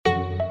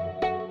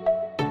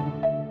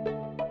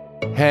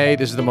Hey,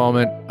 this is The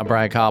Moment. I'm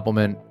Brian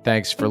Koppelman.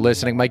 Thanks for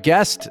listening. My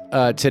guest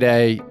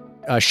today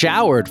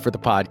showered for the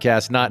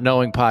podcast, not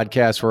knowing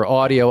podcasts were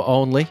audio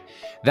only.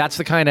 That's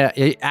the kind of,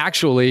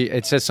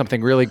 it says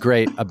something really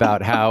great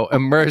about how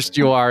immersed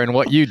you are in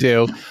what you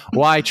do.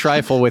 Why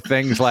trifle with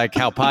things like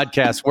how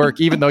podcasts work,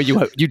 even though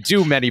you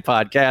do many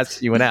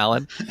podcasts, you and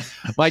Alan.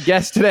 My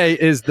guest today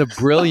is the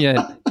brilliant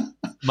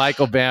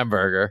Michael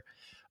Bamberger,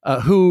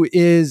 who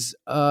is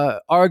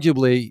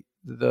arguably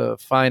the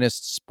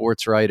finest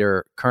sports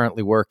writer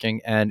currently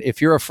working. And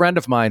if you're a friend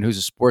of mine who's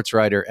a sports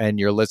writer and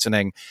you're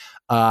listening,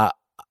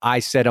 I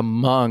said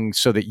among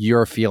so that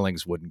your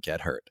feelings wouldn't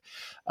get hurt.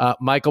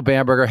 Michael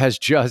Bamberger has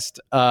just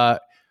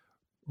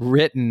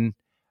written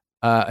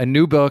a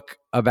new book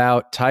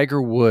about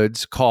Tiger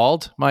Woods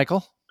called,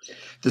 Michael?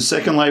 The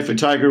Second Life of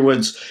Tiger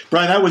Woods.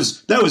 Brian,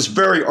 that was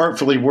very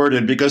artfully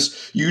worded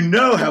because you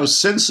know how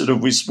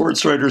sensitive we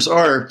sports writers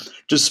are,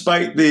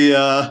 despite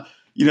the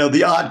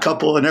odd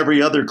couple and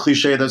every other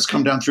cliche that's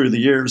come down through the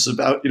years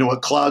about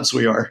what clods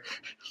we are.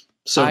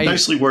 So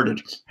nicely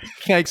worded.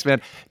 Thanks,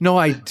 man. No,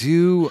 I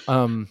do.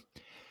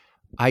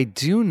 I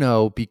do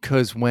know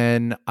because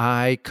when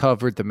I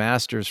covered the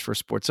Masters for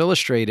Sports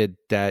Illustrated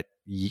that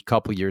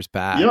couple years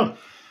back,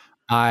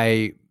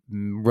 I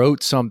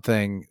wrote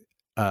something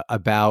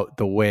about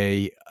the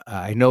way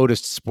I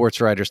noticed sports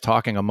writers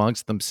talking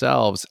amongst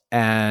themselves,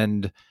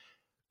 and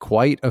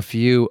quite a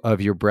few of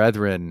your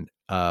brethren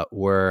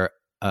were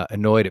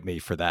annoyed at me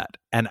for that.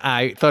 And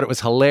I thought it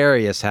was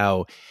hilarious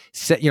how,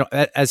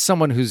 as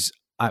someone who's,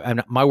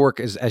 my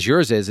work is, as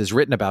yours is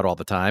written about all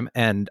the time.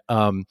 And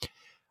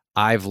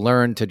I've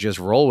learned to just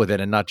roll with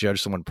it and not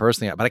judge someone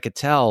personally. But I could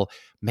tell,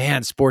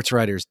 man, sports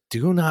writers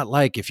do not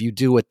like if you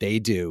do what they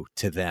do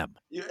to them.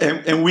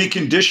 And we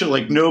can dish it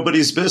like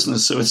nobody's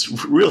business. So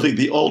it's really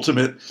the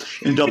ultimate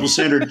in double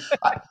standard.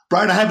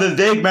 Brian, I have a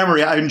vague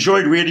memory. I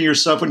enjoyed reading your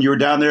stuff when you were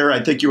down there.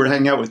 I think you were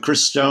hanging out with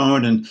Chris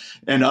Stone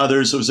and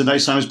others. It was a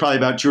nice time. It was probably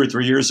about 2 or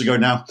 3 years ago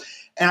now.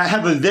 And I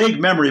have a vague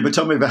memory, but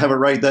tell me if I have it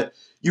right, that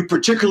you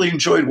particularly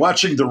enjoyed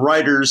watching the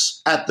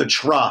writers at the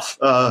trough,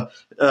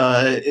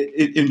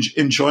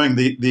 enjoying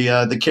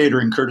the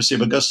catering courtesy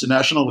of Augusta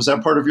National. Was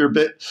that part of your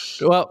bit?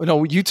 Well,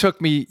 no, you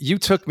took me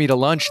to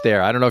lunch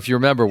there. I don't know if you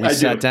remember. We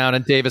sat down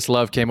and Davis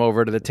Love came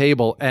over to the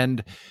table,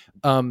 and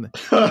you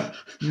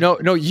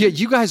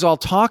guys all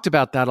talked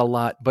about that a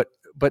lot, but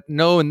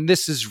no, and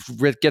this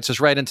gets us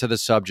right into the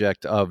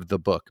subject of the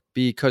book,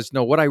 because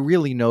what I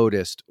really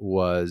noticed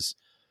was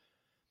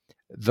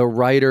the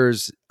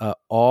writers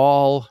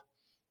all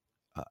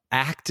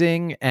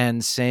acting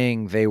and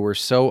saying they were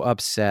so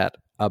upset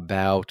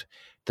about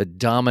the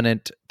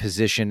dominant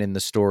position in the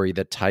story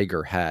that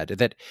Tiger had,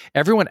 that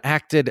everyone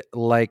acted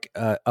like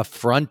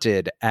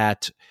affronted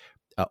at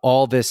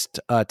all this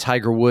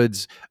Tiger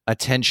Woods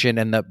attention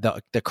and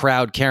the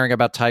crowd caring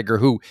about Tiger,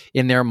 who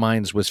in their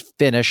minds was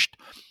finished.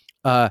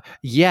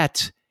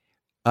 Yet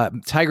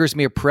Tiger's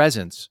mere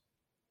presence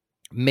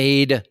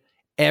made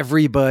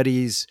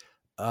everybody's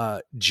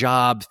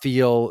job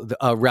feel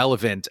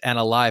relevant and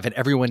alive, and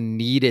everyone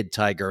needed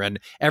Tiger and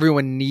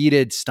everyone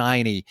needed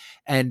Steiny,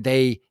 and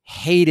they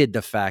hated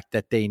the fact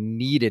that they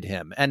needed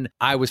him. And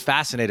I was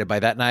fascinated by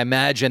that, and I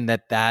imagine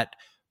that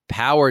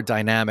power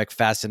dynamic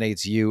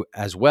fascinates you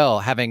as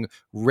well, having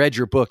read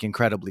your book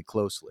incredibly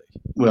closely.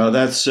 Well,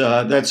 that's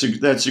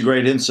a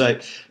great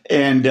insight,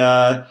 and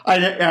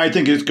I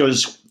think it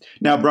goes.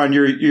 Now, Brian,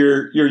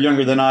 you're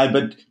younger than I,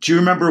 but do you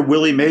remember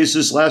Willie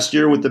Mays' last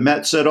year with the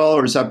Mets at all,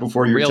 or is that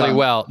before your time? Really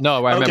well.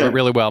 No, I remember it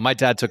really well. My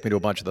dad took me to a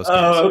bunch of those games.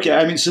 Oh, okay.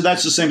 I mean, so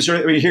that's the same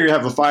story. I mean, here you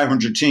have a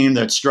 500 team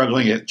that's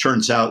struggling. It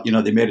turns out,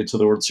 they made it to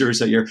the World Series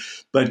that year,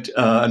 but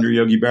under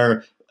Yogi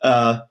Berra.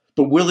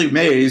 But Willie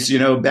Mays,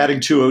 batting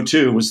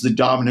 202, was the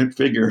dominant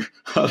figure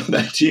of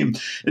that team.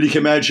 And you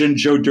can imagine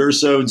Joe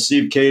D'Urso and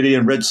Steve Cady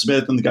and Red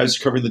Smith and the guys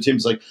covering the team.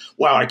 It's like,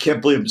 wow, I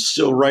can't believe I'm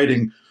still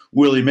writing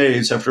Willie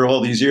Mays after all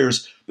these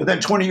years. But then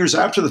 20 years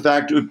after the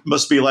fact, it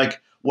must be like,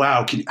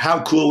 wow,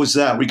 how cool was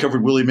that? We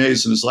covered Willie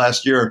Mays in his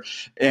last year.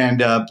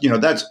 And,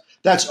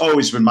 that's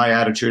always been my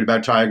attitude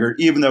about Tiger,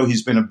 even though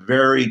he's been a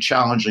very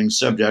challenging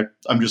subject.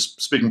 I'm just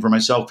speaking for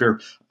myself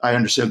here. I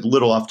understand a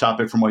little off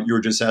topic from what you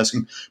were just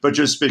asking, but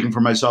just speaking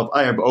for myself,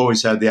 I have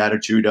always had the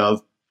attitude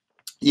of,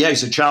 yeah,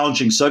 he's a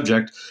challenging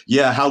subject.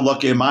 Yeah, how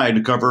lucky am I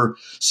to cover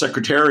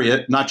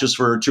Secretariat, not just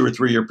for a 2 or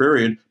 3 year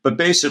period, but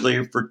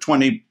basically for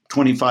 20,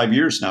 25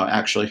 years now,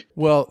 actually.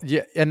 Well,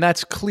 yeah, and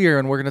that's clear,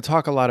 and we're going to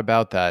talk a lot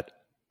about that.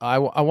 I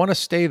want to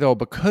stay, though,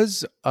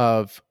 because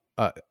of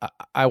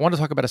I want to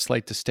talk about a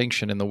slight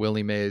distinction in the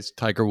Willie Mays,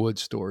 Tiger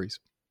Woods stories.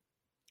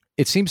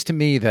 It seems to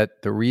me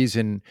that the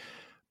reason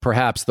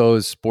perhaps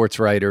those sports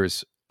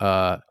writers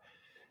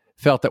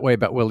felt that way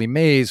about Willie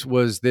Mays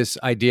was this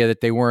idea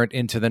that they weren't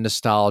into the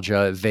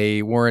nostalgia.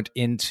 They weren't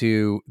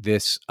into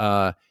this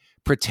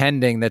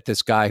pretending that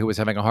this guy who was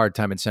having a hard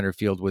time in center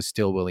field was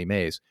still Willie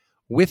Mays.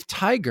 With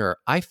Tiger,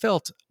 I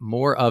felt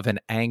more of an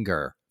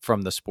anger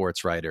from the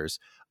sports writers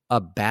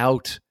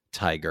about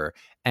Tiger,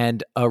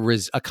 and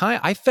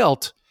I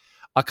felt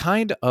a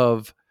kind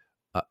of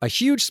a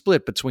huge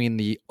split between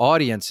the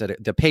audience,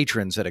 the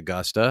patrons at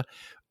Augusta,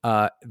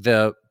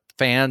 the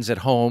fans at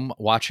home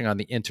watching on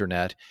the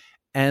internet,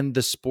 and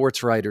the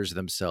sports writers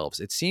themselves.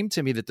 It seemed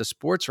to me that the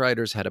sports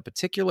writers had a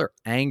particular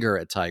anger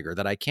at Tiger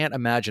that I can't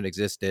imagine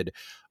existed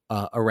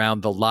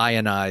around the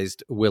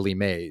lionized Willie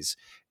Mays.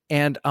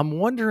 And I'm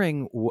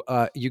wondering,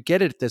 you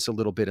get at this a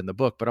little bit in the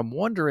book, but I'm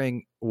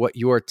wondering what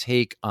your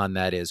take on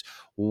that is,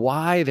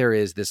 why there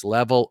is this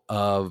level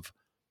of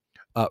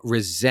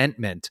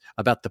resentment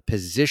about the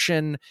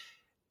position.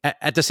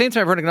 At the same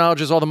time, everyone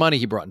acknowledges all the money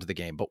he brought into the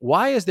game. But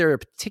why is there a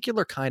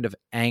particular kind of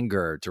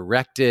anger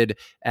directed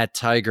at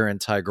Tiger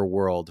and Tiger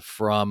World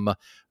from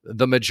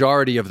the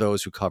majority of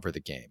those who cover the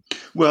game?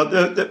 Well,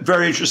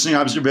 very interesting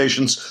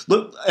observations.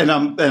 Look, and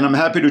I'm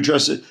happy to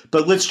address it.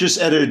 But let's just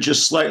edit it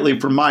just slightly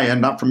from my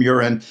end, not from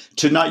your end,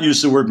 to not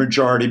use the word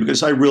majority,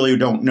 because I really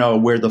don't know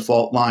where the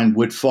fault line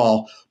would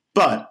fall.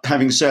 But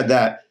having said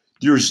that,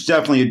 there's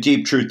definitely a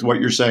deep truth to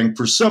what you're saying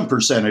for some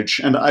percentage,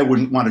 and I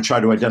wouldn't want to try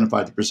to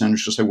identify the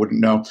percentage because I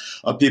wouldn't know,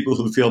 of people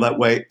who feel that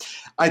way.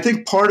 I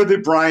think part of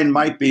it, Brian,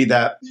 might be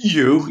that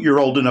you're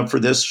old enough for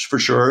this for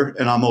sure,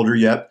 and I'm older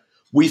yet.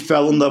 We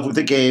fell in love with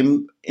a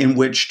game in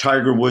which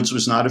Tiger Woods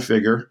was not a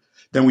figure.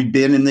 Then we've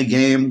been in the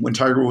game when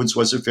Tiger Woods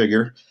was a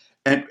figure.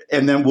 And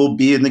then we'll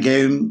be in the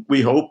game,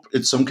 we hope,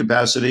 at some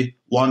capacity,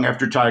 long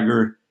after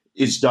Tiger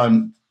is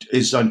done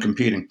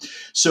competing.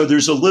 So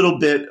there's a little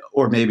bit,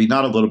 or maybe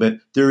not a little bit,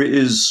 there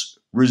is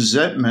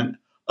resentment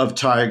of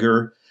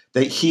Tiger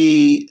that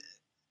he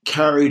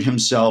carried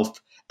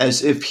himself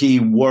as if he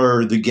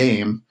were the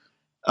game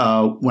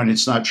when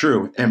it's not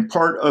true. And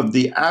part of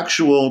the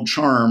actual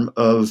charm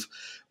of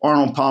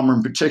Arnold Palmer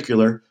in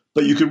particular,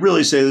 but you could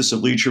really say this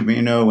of Lee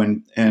Trevino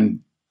and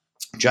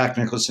Jack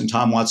Nicklaus and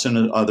Tom Watson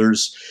and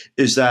others,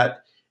 is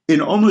that in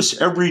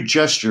almost every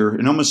gesture,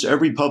 in almost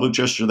every public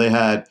gesture they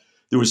had,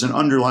 there was an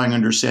underlying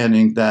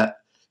understanding that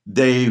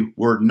they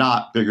were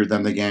not bigger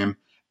than the game.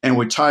 And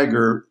with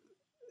Tiger,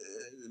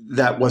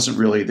 that wasn't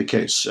really the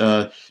case.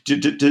 Do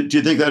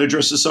you think that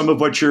addresses some of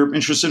what you're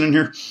interested in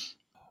here?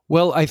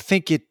 Well, I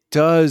think it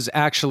does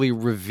actually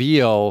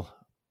reveal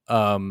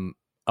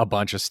a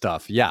bunch of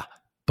stuff. Yeah.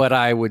 But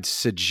I would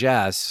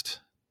suggest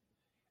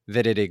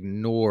that it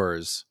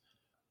ignores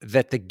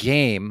that the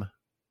game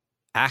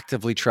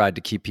actively tried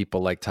to keep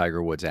people like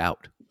Tiger Woods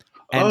out.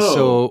 And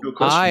no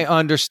I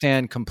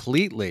understand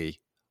completely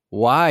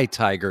why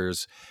Tiger,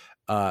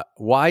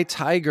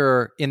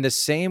 in the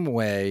same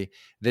way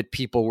that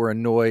people were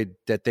annoyed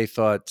that they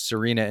thought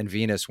Serena and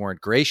Venus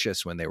weren't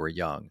gracious when they were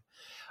young.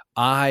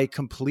 I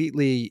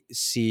completely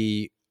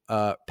see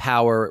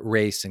power,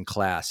 race, and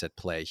class at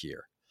play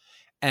here.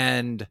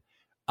 And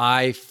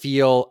I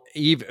feel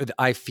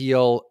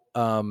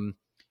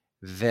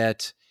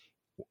that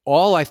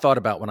all I thought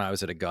about when I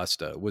was at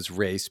Augusta was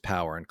race,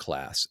 power, and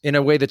class in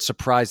a way that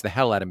surprised the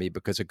hell out of me,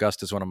 because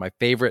Augusta is one of my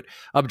favorite.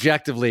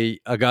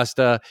 Objectively,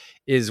 Augusta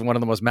is one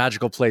of the most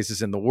magical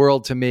places in the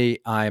world to me.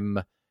 I'm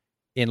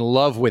in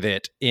love with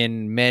it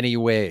in many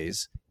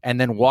ways. And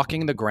then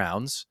walking the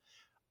grounds,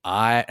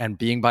 and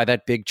being by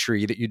that big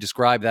tree that you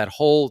described, that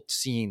whole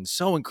scene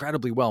so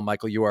incredibly well,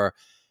 Michael. You are.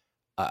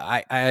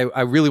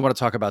 I really want to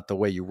talk about the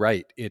way you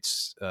write.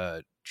 It's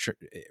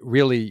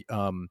really.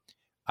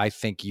 I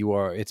think you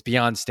are. It's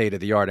beyond state of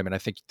the art. I mean, I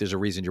think there's a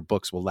reason your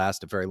books will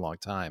last a very long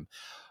time.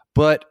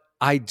 But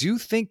I do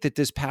think that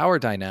this power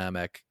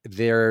dynamic,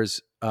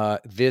 there's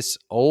this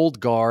old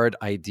guard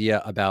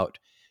idea about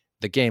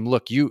the game.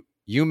 Look, you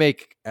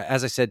make,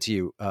 as I said to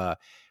you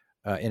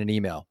in an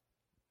email,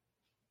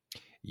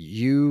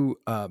 you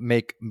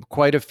make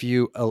quite a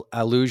few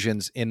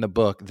allusions in the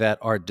book that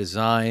are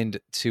designed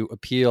to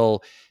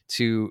appeal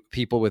to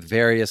people with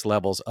various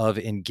levels of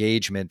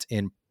engagement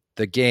in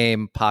the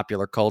game,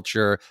 popular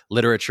culture,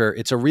 literature.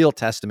 It's a real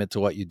testament to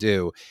what you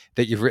do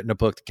that you've written a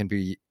book that can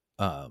be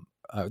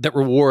that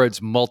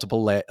rewards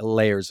multiple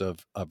layers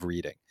of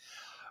reading.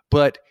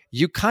 But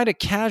you kind of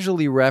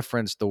casually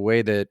referenced the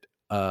way that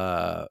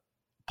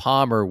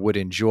Palmer would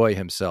enjoy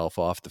himself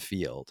off the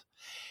field.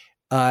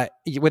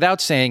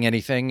 Without saying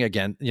anything,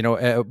 again,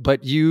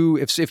 but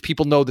if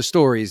people know the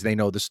stories, they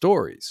know the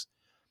stories.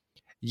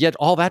 Yet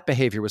all that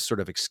behavior was sort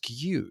of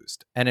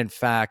excused. And in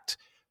fact,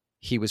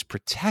 he was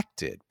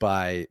protected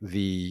by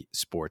the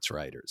sports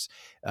writers.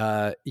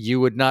 You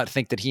would not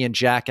think that he and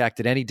Jack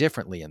acted any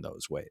differently in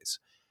those ways.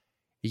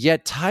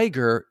 Yet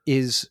Tiger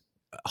is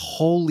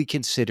wholly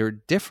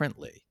considered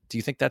differently. Do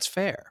you think that's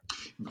fair?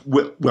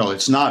 Well,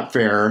 it's not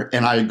fair,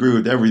 and I agree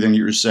with everything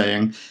you're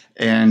saying.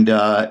 And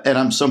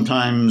I'm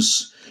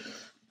sometimes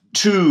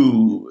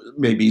too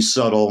maybe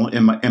subtle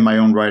in my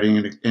own writing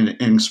in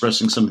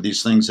expressing some of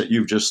these things that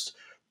you've just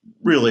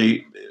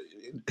really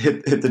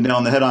hit the nail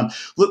on the head on.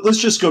 Let's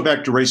just go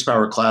back to race,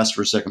 power, class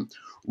for a second.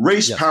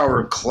 Race, yes.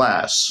 Power,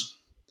 class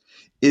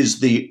is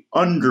the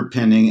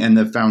underpinning and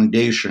the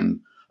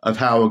foundation of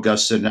how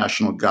Augusta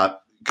National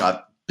got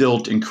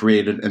built and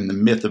created, and the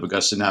myth of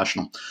Augusta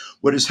National.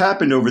 What has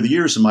happened over the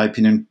years, in my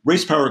opinion,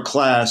 race, power,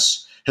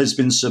 class has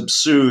been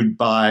subsumed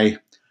by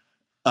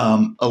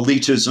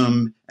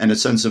elitism and a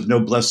sense of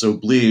noblesse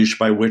oblige,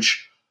 by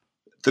which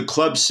the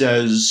club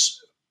says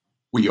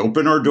we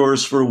open our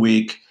doors for a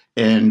week.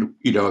 And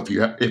if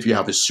you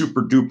have a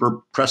super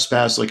duper press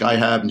pass like I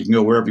have, and you can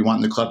go wherever you want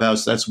in the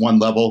clubhouse, that's one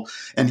level.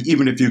 And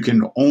even if you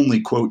can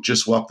only quote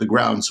just walk the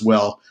grounds,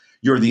 well,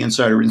 you're the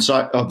insider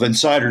of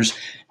insiders.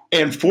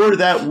 And for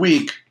that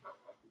week,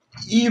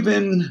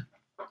 even,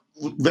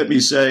 let me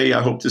say,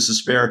 I hope this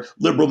is fair,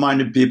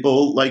 liberal-minded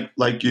people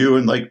like you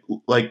and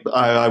like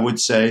I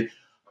would say,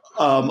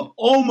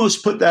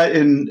 almost put that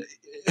in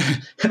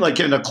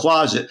like in a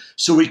closet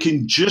so we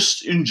can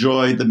just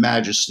enjoy the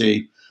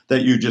majesty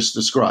that you just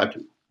described.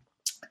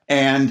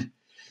 And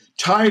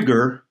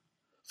Tiger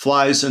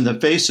flies in the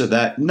face of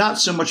that, not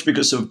so much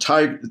because of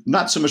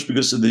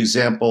the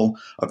example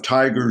of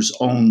Tiger's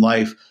own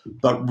life,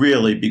 but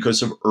really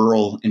because of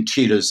Earl and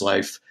Tita's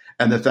life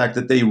and the fact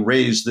that they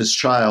raised this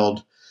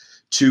child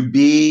to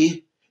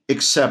be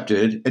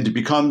accepted and to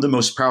become the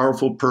most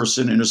powerful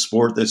person in a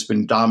sport that's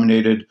been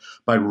dominated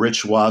by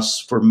rich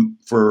wasps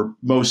for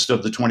most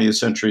of the 20th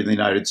century in the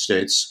United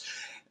States.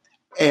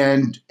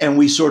 And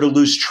we sort of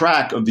lose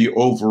track of the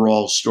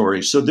overall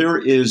story. So there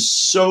is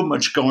so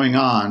much going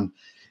on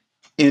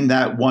in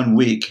that 1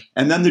 week.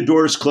 And then the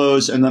doors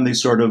close, and then they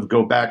sort of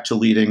go back to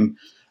leading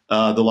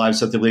the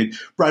lives that they lead.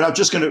 Brian,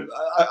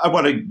 I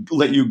want to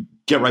let you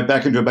get right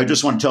back into it, but I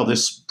just want to tell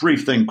this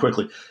brief thing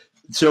quickly.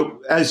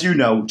 So as you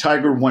know,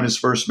 Tiger won his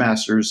first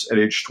Masters at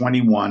age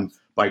 21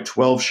 by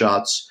 12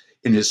 shots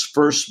in his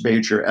first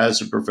major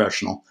as a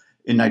professional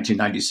in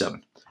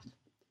 1997.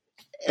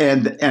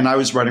 And I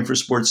was writing for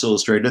Sports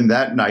Illustrated. And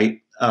that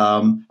night,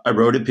 I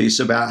wrote a piece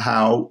about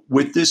how,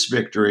 with this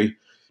victory,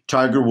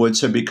 Tiger Woods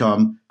had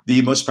become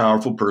the most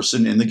powerful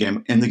person in the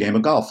game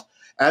of golf.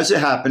 As it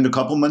happened, a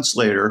couple months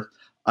later,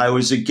 I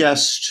was a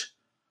guest,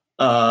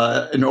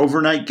 an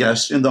overnight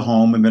guest in the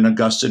home of an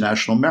Augusta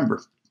National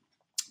member.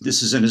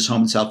 This is in his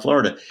home in South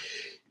Florida.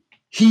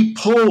 He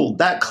pulled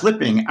that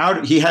clipping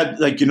out. He had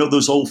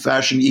those old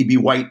fashioned E.B.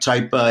 White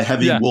type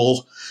heavy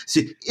wool.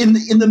 See, in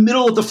the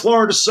middle of the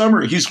Florida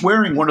summer, he's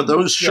wearing one of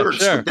those shirts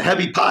with the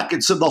heavy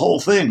pockets and the whole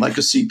thing, like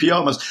a CPO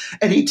almost.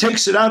 And he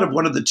takes it out of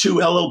one of the two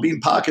LL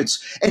Bean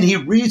pockets and he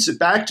reads it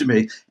back to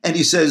me. And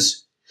he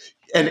says,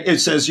 and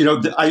it says,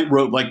 I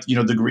wrote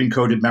the green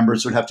coated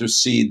members would have to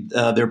cede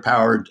their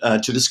power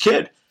to this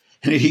kid.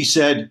 And he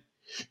said,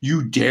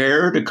 "You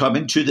dare to come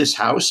into this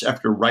house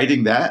after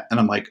writing that?" And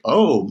I'm like,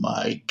 oh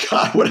my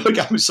God, what have I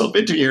got myself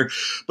into here?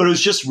 But it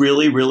was just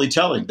really, really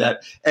telling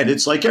that. And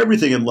it's like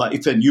everything in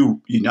life. And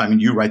you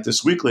write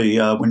this weekly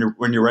when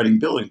you're writing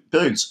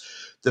billions.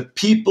 The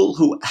people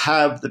who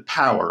have the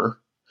power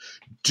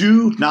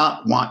do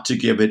not want to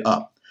give it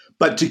up.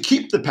 But to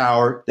keep the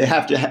power, they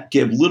have to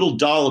give little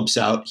dollops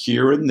out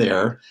here and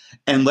there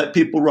and let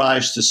people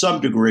rise to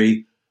some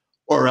degree,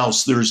 or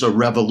else there's a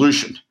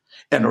revolution.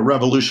 And a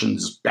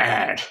revolution's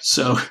bad.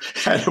 So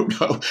I don't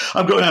know.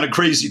 I'm going on a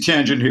crazy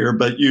tangent here,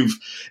 but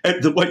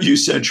what you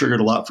said triggered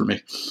a lot for me.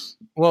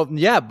 Well,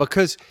 yeah,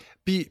 because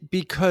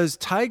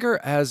Tiger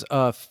as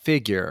a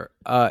figure.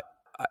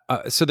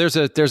 So there's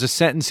a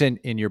sentence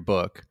in your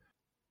book,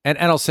 and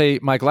I'll say,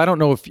 Michael, I don't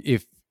know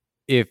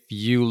if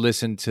you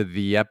listened to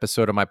the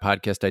episode of my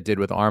podcast I did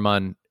with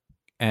Arman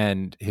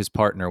and his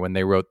partner when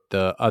they wrote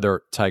the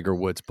other Tiger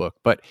Woods book,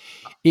 but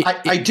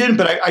I didn't.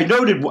 But I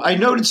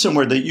noted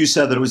somewhere that you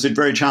said that it was a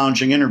very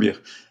challenging interview.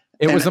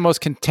 It was the most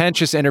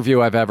contentious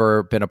interview I've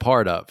ever been a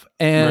part of,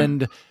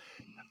 and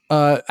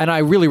I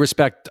really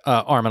respect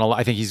Arman a lot.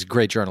 I think he's a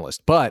great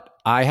journalist, but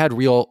I had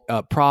real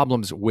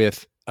problems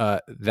with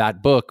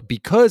that book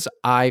because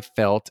I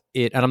felt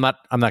it, and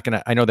I'm not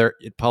gonna. I know they're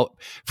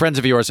friends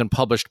of yours and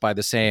published by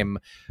the same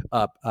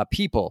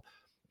people,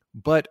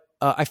 but.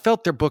 I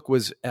felt their book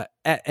was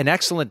an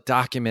excellent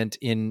document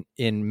in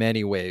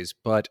many ways,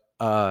 but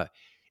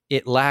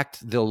it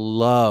lacked the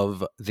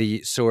love,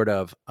 the sort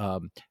of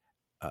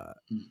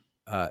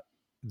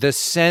the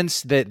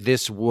sense that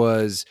this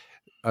was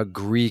a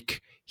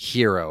Greek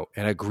hero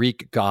and a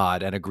Greek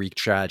god and a Greek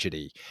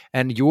tragedy.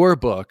 And your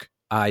book,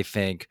 I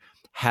think,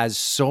 has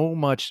so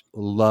much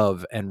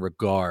love and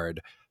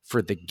regard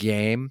for the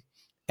game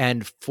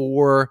and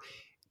for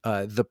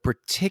the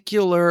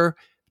particular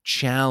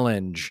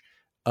challenge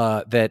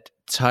that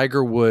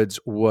Tiger Woods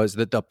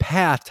the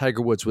path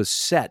Tiger Woods was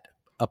set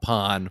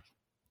upon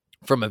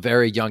from a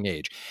very young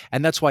age.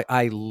 And that's why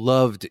I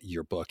loved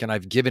your book, and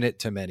I've given it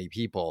to many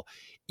people,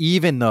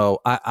 even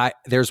though I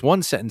there's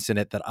one sentence in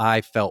it that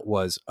I felt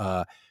was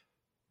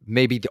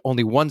maybe the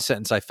only one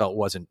sentence I felt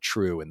wasn't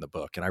true in the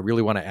book. And I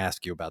really want to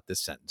ask you about this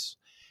sentence,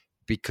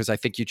 because I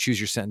think you choose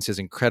your sentences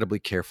incredibly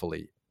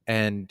carefully.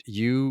 And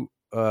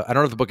I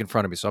don't have the book in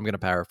front of me, so I'm going to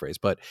paraphrase,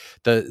 but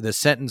the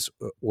sentence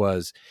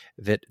was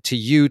that to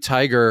you,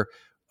 Tiger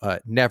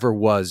never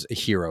was a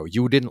hero.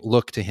 You didn't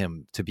look to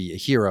him to be a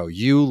hero.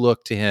 You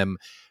looked to him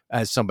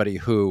as somebody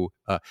who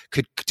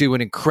could do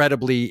an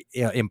incredibly,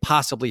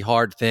 impossibly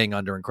hard thing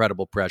under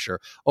incredible pressure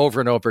over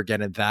and over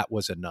again, and that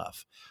was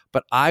enough.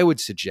 But I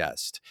would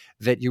suggest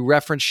that you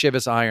reference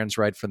Chivas Irons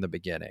right from the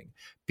beginning,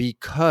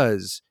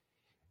 because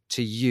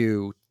to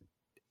you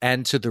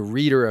and to the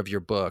reader of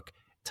your book,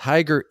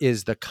 Tiger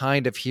is the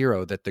kind of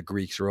hero that the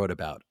Greeks wrote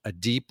about, a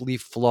deeply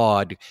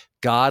flawed,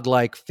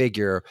 godlike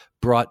figure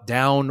brought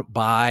down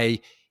by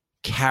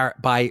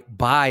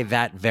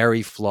that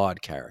very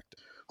flawed character.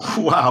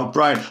 Wow,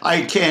 Brian,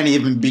 I can't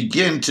even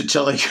begin to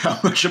tell you how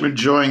much I'm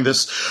enjoying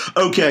this.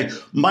 Okay,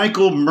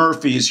 Michael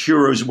Murphy's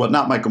Heroes, well,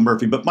 not Michael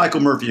Murphy, but Michael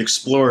Murphy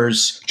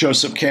explores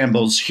Joseph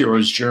Campbell's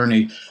hero's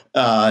journey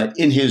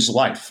in his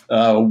life,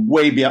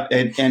 way beyond,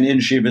 and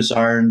in Shiva's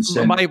Irons.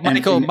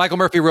 Michael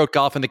Murphy wrote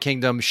Golf in the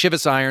Kingdom.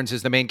 Shiva's Irons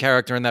is the main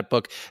character in that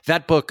book.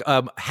 That book,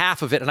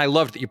 half of it, and I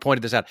loved that you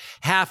pointed this out,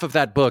 half of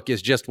that book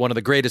is just one of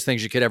the greatest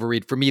things you could ever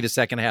read. For me, the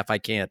second half I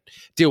can't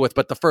deal with,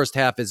 but the first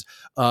half is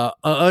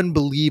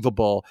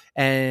unbelievable.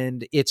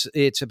 And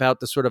it's about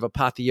the sort of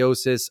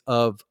apotheosis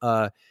of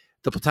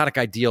the platonic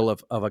ideal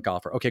of a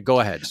golfer. Okay, go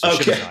ahead.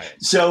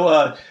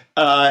 So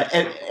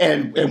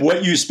and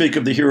what you speak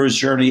of the hero's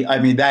journey, I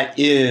mean, that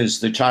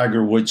is the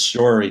Tiger Woods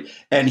story,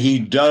 and he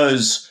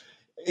does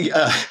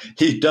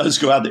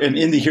go out there, and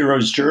in the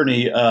hero's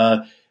journey,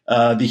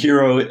 the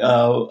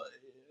hero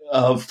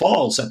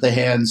falls at the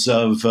hands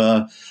of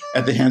women,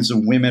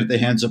 at the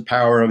hands of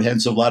power, at the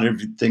hands of a lot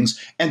of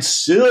things, and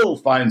still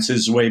finds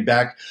his way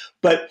back.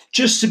 But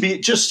just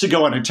to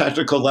go on a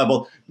technical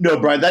level, no,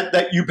 Brian,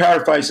 that you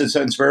paraphrased the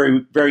sentence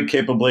very, very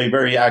capably,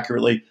 very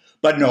accurately.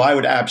 But no, I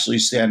would absolutely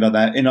stand on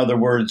that. In other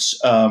words,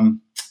 I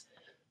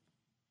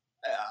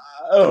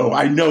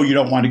know you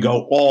don't want to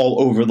go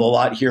all over the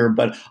lot here,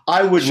 but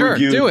I would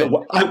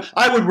review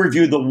I would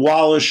review the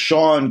Wallace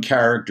Shawn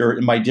character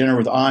in My Dinner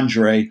with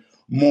Andre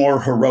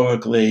more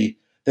heroically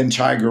than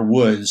Tiger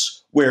Woods.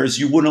 Whereas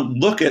you wouldn't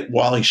look at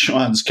Wally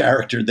Shawn's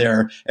character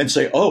there and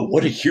say, oh,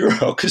 what a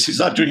hero, because he's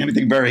not doing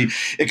anything very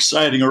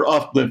exciting or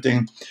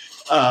uplifting.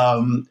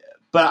 But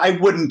I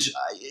wouldn't,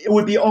 it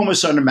would be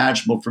almost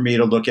unimaginable for me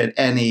to look at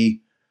any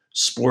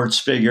sports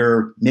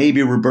figure.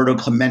 Maybe Roberto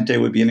Clemente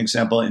would be an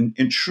example in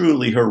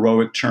truly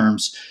heroic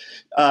terms.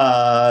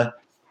 But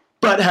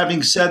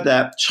having said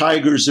that,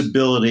 Tiger's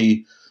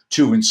ability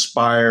to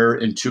inspire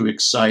and to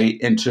excite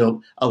and to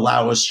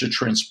allow us to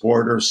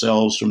transport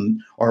ourselves from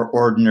our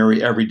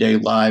ordinary everyday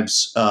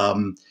lives.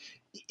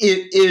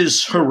 It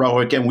is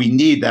heroic, and we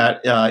need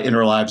that in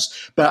our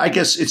lives. But I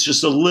guess it's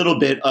just a little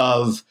bit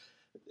of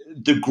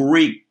the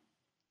Greek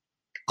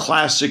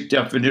classic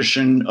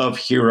definition of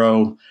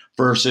hero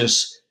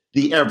versus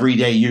the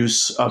everyday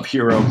use of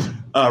hero.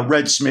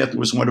 Red Smith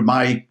was one of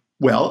my,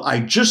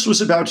 I just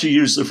was about to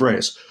use the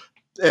phrase,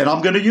 and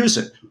I'm going to use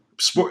it.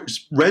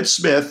 Red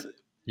Smith.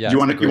 Yeah, you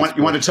want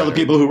to tell the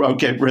people who Red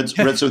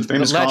Smith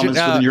famous columnist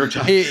for the New York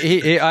Times?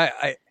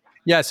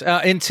 Yes.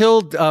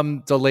 Until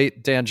the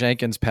late Dan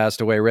Jenkins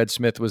passed away, Red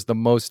Smith was the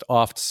most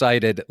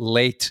oft-cited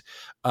late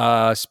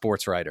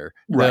sports writer,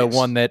 the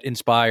one that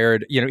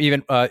inspired,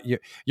 even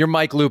your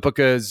Mike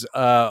Lupica's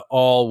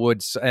all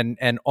would,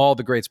 and all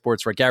the great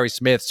sports writers, Gary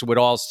Smith's would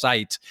all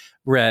cite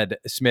Red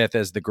Smith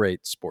as the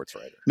great sports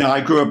writer. Now, I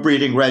grew up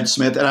reading Red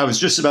Smith, and I was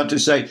just about to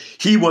say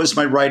he was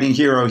my writing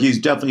hero. He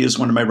definitely is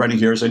one of my writing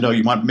heroes. I know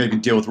you want to maybe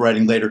deal with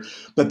writing later,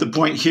 but the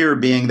point here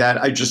being that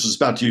I just was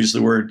about to use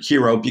the word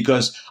hero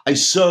because I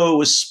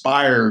so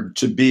aspired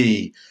to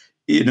be,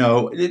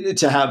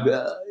 to have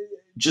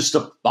just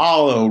to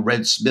follow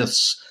Red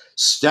Smith's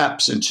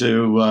steps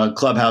into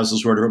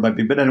clubhouses, whatever it might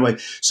be. But anyway,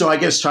 so I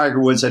guess Tiger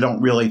Woods, I don't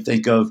really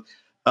think of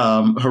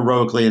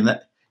heroically in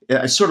that.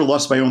 I sort of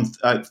lost my own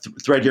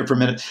thread here for a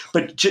minute,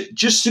 but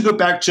just to go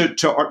back to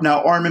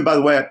now, Armin, by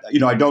the way,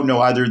 I don't know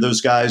either of those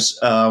guys.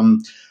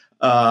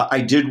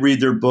 I did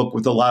read their book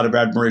with a lot of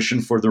admiration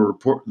for the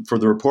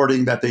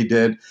reporting that they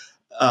did.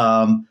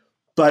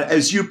 But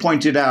as you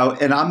pointed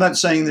out, and I'm not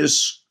saying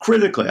this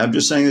critically, I'm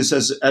just saying this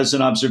as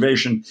an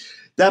observation,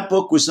 that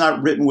book was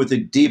not written with a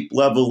deep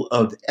level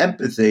of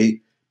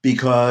empathy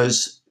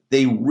because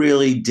they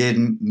really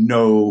didn't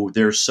know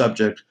their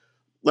subject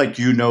like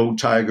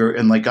Tiger,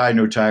 and like I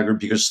know Tiger,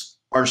 because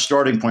our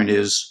starting point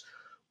is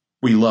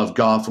we love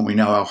golf and we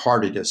know how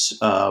hard it is.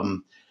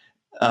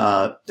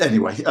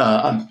 Anyway,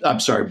 I'm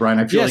sorry, Brian.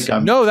 I feel like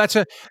I'm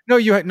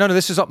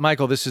this is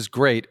Michael. This is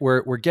great.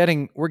 We're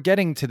getting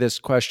to this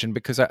question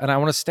because I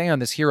want to stay on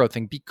this hero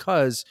thing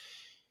because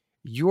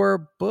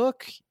your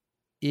book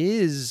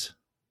is.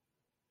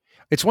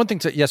 It's one thing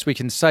to, yes, we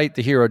can cite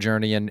the hero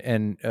journey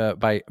and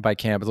by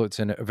Campbell. It's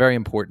a very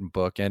important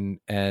book, and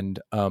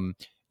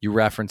you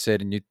reference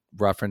it, and you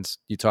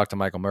talk to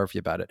Michael Murphy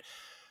about it.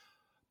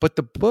 But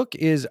the book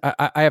is,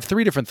 I have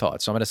three different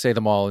thoughts. So I'm going to say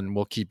them all, and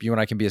you and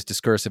I can be as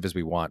discursive as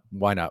we want.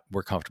 Why not?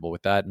 We're comfortable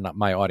with that. And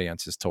my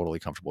audience is totally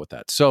comfortable with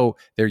that. So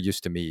they're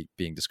used to me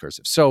being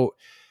discursive. So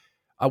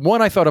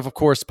one, I thought of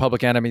course,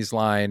 Public Enemy's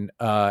line.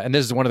 And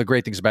this is one of the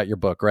great things about your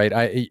book, right?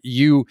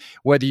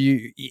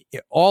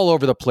 All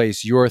over the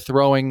place, you're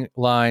throwing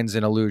lines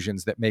and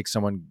allusions that make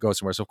someone go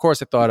somewhere. So of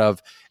course I thought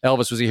of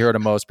Elvis was a hero to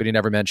most, but he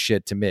never meant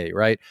shit to me.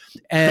 Right.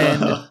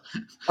 And,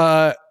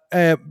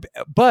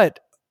 but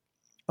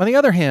on the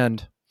other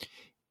hand,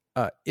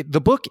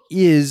 the book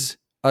is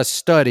a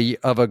study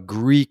of a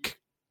Greek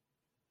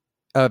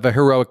of a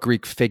heroic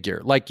Greek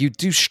figure. Like, you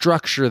do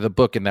structure the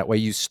book in that way.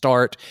 You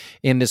start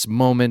in this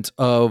moment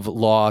of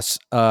loss,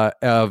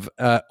 of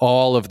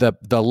all of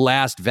the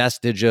last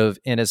vestige of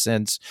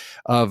innocence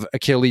of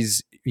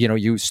Achilles. You know,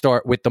 you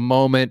start with the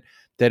moment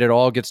that it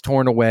all gets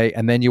torn away,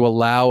 and then you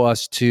allow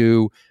us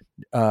to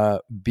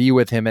be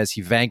with him as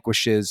he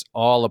vanquishes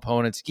all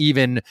opponents,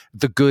 even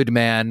the good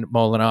man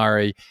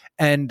Molinari.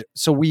 And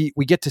so we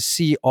get to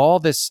see all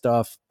this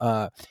stuff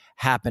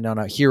happen on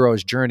a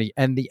hero's journey,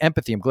 and the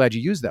empathy. I'm glad you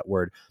used that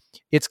word.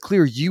 It's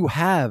clear you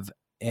have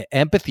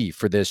empathy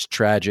for this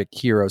tragic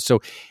hero.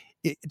 So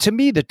to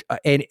me,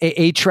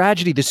 a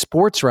tragedy, the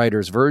sports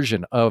writer's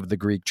version of the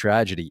Greek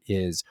tragedy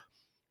is,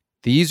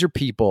 these are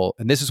people,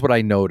 and this is what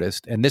I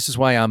noticed, and this is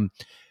why I'm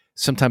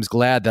sometimes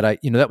glad that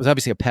that was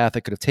obviously a path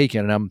I could have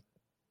taken, and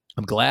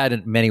I'm glad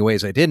in many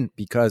ways I didn't,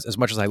 because as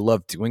much as I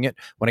love doing it,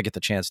 when I get the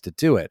chance to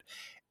do it.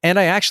 And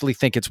I actually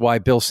think it's why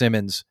Bill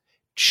Simmons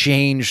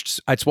changed.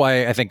 It's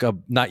why I think,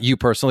 not you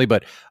personally,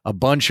 but a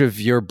bunch of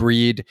your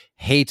breed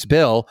hates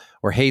Bill,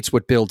 or hates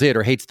what Bill did,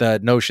 or hates the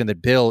notion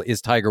that Bill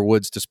is Tiger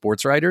Woods to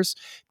sports writers.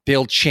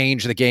 Bill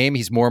changed the game.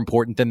 He's more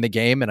important than the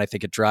game. And I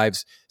think it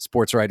drives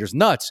sports writers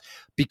nuts,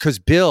 because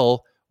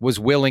Bill was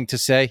willing to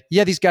say,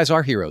 yeah, these guys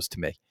are heroes to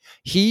me.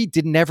 He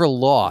never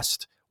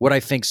lost what I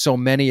think so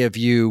many of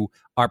you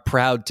are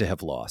proud to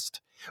have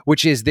lost,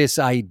 which is this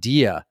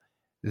idea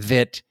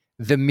that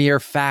the mere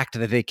fact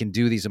that they can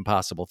do these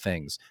impossible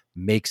things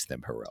makes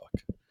them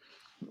heroic.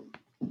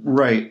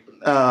 Right.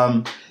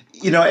 And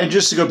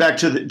just to go back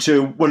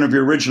to one of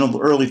your original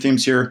early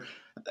themes here,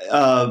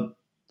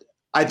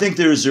 I think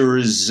there's a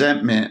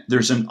resentment.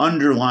 There's an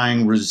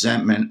underlying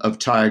resentment of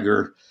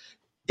Tiger,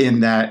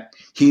 in that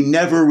he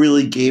never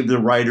really gave the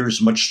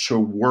writers much to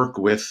work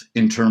with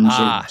in terms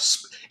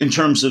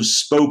of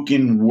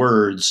spoken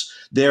words.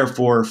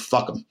 Therefore,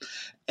 fuck him.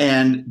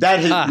 And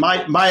that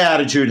my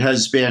attitude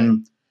has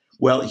been,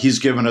 well, he's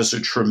given us a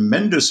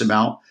tremendous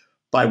amount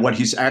by what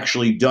he's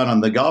actually done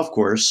on the golf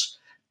course,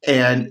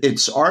 and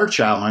it's our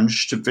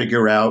challenge to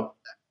figure out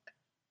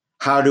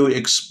how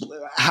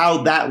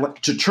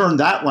to turn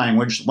that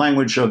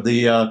language of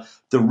the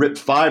rip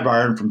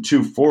 5-iron from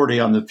 240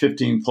 on the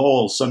 15th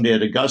hole Sunday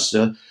at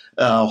Augusta,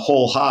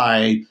 hole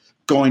high,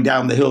 going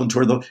down the hill and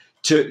toward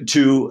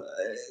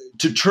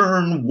to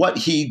turn what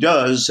he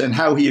does and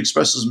how he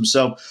expresses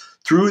himself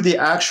through the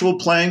actual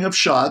playing of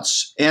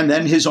shots, and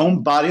then his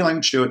own body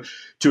language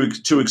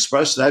to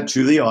express that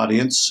to the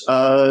audience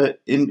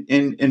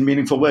in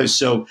meaningful ways.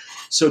 So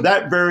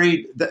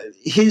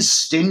his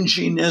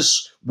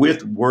stinginess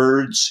with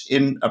words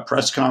in a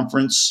press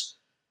conference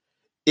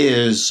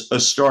is a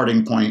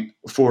starting point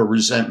for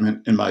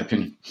resentment, in my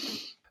opinion.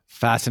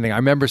 Fascinating. I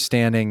remember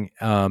standing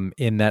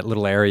in that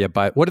little area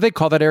what do they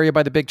call that area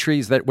by the big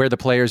trees, that where the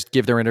players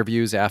give their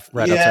interviews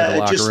outside the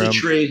locker room? Just the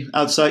tree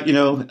outside.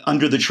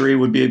 Under the tree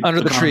would be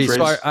under the tree.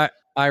 Phrase. So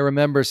I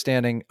remember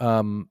standing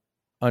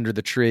under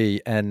the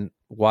tree and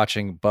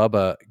watching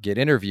Bubba get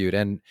interviewed,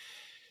 and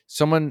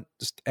someone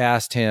just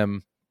asked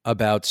him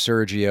about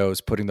Sergio's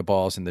putting the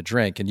balls in the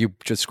drink, and you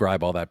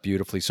describe all that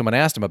beautifully. Someone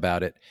asked him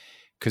about it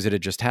because it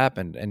had just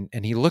happened,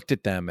 and he looked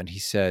at them and he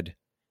said,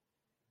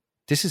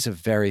 "This is a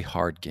very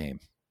hard game.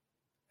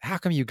 How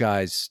come you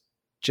guys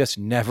just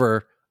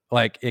never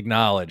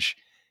acknowledge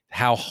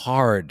how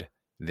hard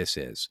this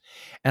is?"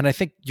 And I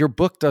think your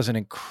book does an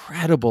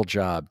incredible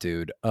job,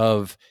 dude,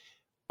 of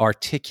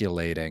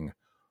articulating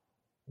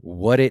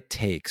what it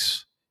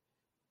takes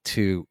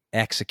to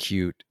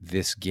execute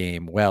this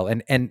game well.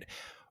 And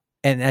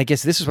I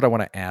guess this is what I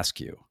want to ask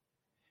you.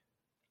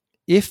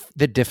 If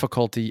the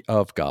difficulty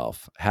of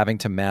golf, having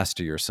to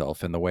master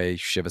yourself in the way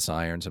Chivas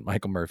Irons and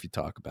Michael Murphy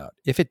talk about,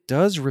 if it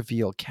does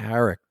reveal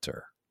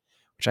character,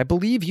 which I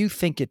believe you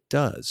think it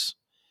does,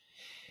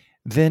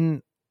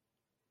 then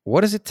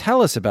what does it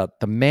tell us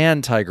about the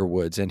man Tiger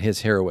Woods and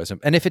his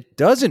heroism? And if it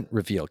doesn't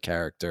reveal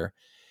character,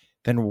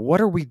 then what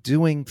are we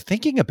doing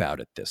thinking about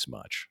it this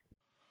much?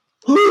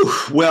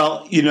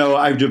 Well,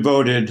 I've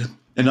devoted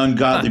an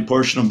ungodly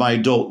portion of my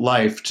adult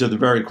life to the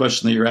very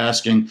question that you're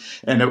asking.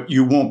 And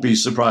you won't be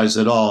surprised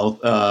at all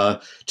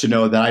to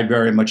know that I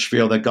very much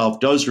feel that golf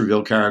does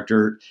reveal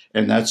character.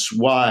 And that's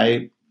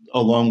why,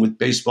 along with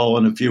baseball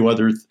and a few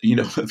other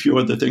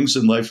things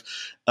in life,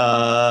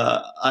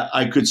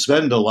 I could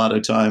spend a lot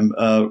of time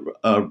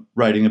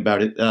writing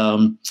about it.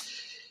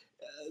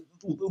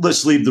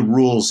 Let's leave the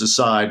rules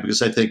aside,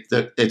 because I think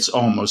that it's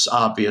almost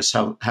obvious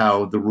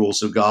how the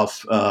rules of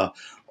golf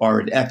are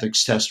an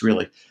ethics test,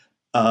 really.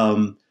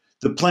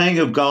 The playing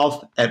of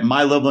golf at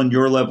my level and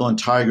your level and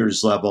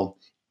Tiger's level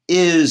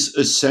is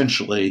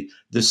essentially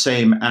the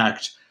same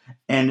act.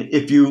 And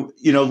if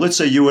let's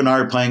say you and I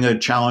are playing a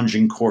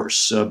challenging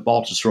course,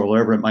 Baltusrol,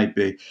 whatever it might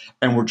be,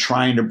 and we're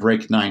trying to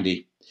break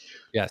 90.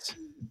 Yes.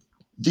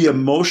 The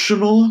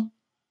emotional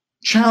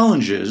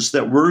challenges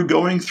that we're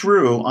going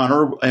through on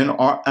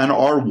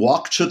our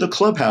walk to the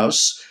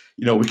clubhouse,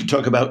 we can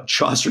talk about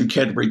Chaucer and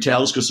Canterbury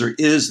Tales, because there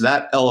is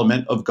that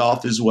element of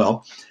golf as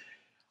well,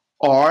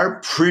 are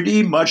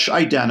pretty much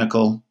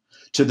identical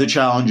to the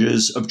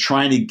challenges of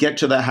trying to get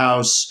to the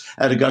house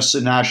at Augusta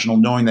National,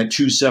 knowing that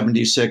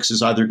 276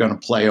 is either going to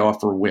play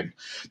off or win.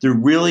 There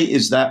really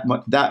is that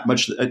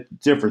much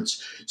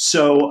difference.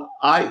 So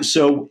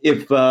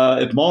if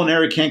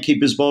Molinari can't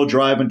keep his ball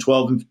dry on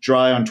 12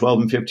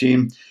 and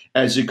 15,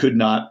 as it could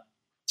not,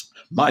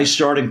 my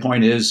starting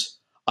point is,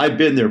 I've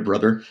been there,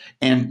 brother.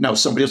 And now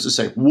somebody else will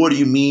say, what do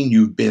you mean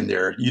you've been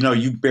there?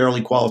 You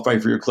barely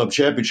qualified for your club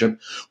championship.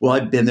 Well,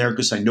 I've been there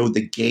because I know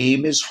the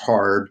game is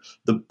hard.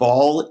 The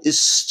ball is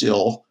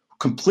still,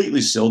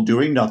 completely still,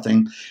 doing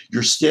nothing.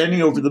 You're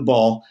standing over the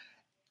ball.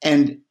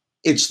 And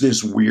it's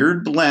this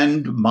weird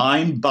blend,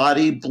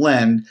 mind-body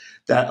blend,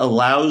 that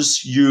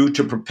allows you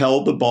to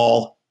propel the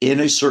ball in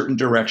a certain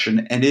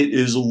direction, and it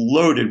is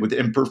loaded with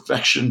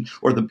imperfection,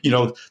 or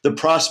the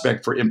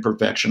prospect for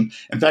imperfection.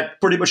 In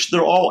fact, pretty much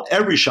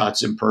every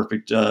shot's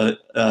imperfect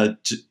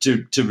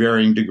to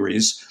varying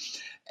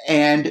degrees.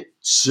 And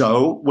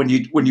so when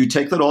you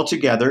take that all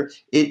together,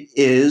 it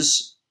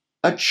is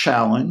a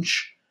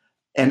challenge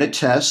and a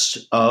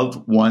test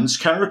of one's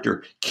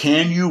character.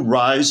 Can you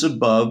rise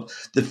above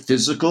the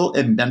physical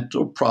and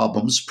mental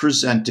problems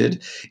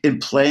presented in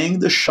playing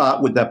the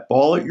shot with that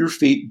ball at your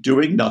feet,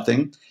 doing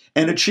nothing,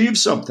 and achieve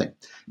something?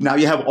 Now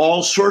you have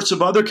all sorts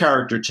of other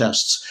character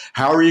tests.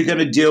 How are you going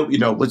to deal,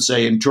 let's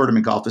say in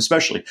tournament golf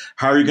especially,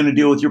 how are you going to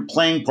deal with your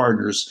playing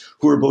partners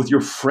who are both your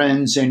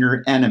friends and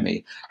your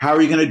enemy? How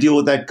are you going to deal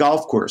with that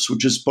golf course,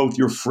 which is both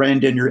your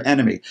friend and your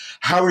enemy?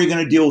 How are you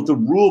going to deal with the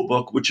rule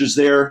book, which is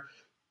there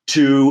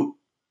to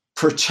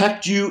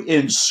protect you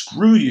and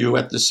screw you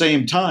at the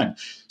same time?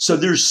 So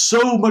there's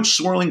so much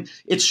swirling.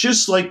 It's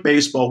just like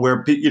baseball,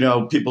 where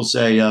people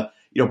say,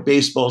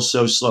 baseball's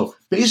so slow.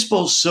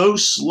 Baseball's so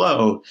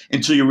slow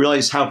until you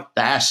realize how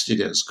fast it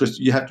is, because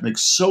you have to make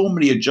so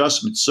many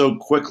adjustments so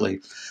quickly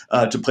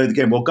to play the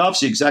game. Well,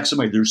 golf's the exact same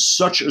way. There's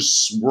such a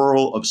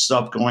swirl of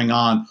stuff going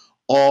on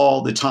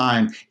all the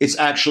time. It's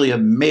actually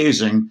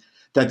amazing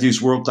that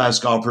these world-class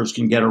golfers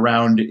can get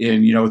around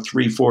in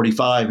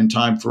 3:45 in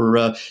time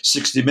for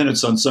 60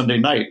 minutes on Sunday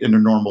night in a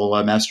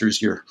normal Masters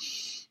year.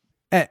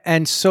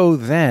 And so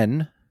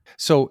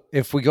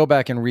if we go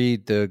back and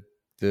read the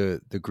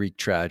Greek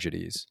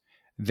tragedies,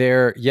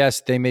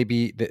 they may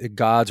be the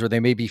gods, or they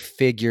may be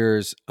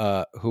figures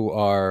who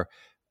are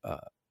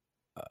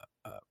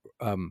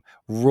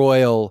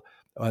royal.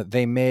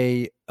 They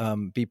may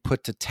be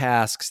put to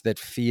tasks that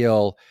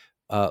feel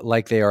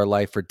like they are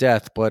life or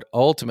death, but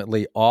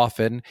ultimately,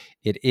 often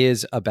it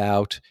is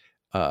about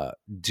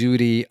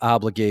duty,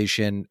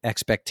 obligation,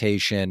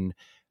 expectation,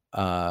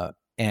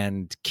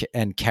 and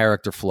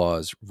character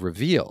flaws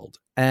revealed,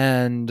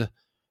 and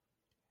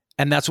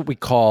that's what we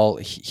call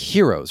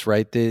heroes,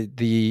 right?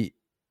 The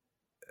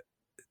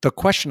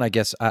question, I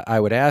guess, I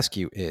would ask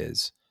you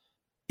is,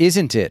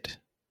 isn't it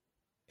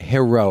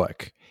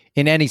heroic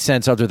in any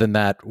sense other than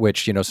that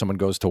which someone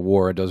goes to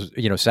war and does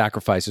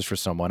sacrifices for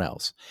someone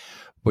else,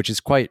 which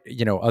is quite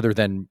other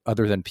than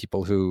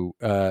people who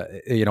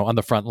on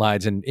the front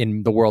lines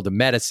in the world of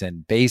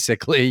medicine,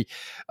 basically,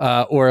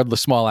 or the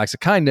small acts of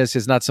kindness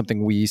is not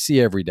something we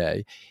see every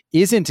day.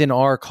 Isn't in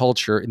our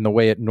culture, in the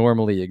way it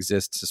normally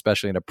exists,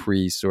 especially in a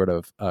pre sort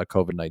of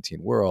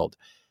COVID-19 world,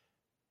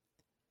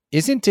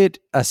 isn't it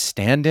a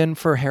stand-in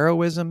for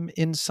heroism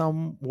in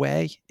some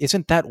way?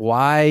 Isn't that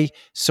why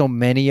so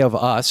many of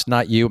us,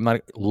 not you,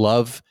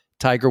 love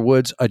Tiger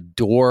Woods,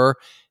 adore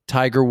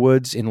Tiger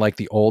Woods in like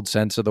the old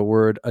sense of the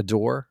word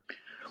adore?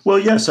 Well,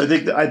 yes, I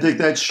think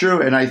that's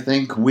true, and I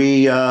think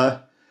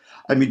a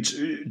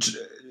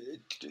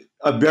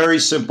very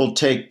simple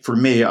take for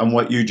me on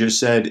what you just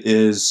said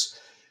is,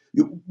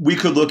 we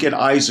could look at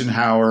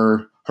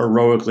Eisenhower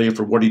heroically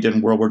for what he did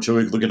in World War II.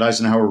 We could look at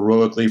Eisenhower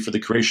heroically for the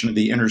creation of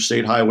the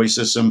interstate highway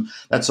system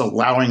that's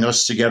allowing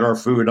us to get our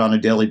food on a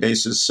daily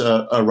basis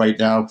right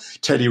now.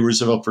 Teddy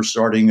Roosevelt for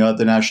starting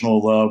the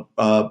national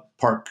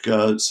park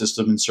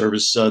system and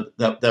service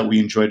that we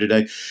enjoy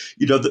today.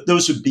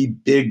 Those would be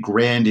big,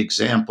 grand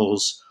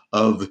examples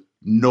of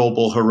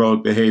noble,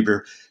 heroic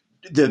behavior.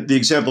 The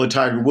example of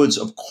Tiger Woods,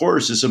 of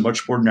course, is a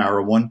much more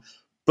narrow one.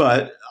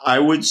 But I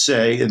would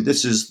say, and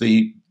this is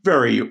the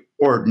very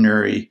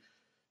ordinary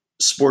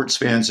sports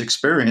fans'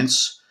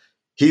 experience,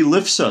 he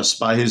lifts us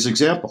by his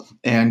example.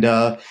 And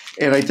I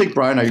think,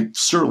 Brian, I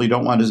certainly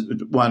don't want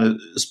to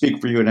speak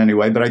for you in any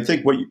way, but I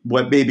think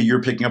what maybe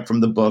you're picking up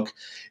from the book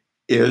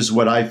is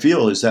what I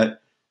feel is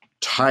that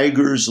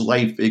Tiger's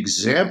life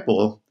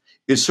example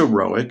is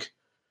heroic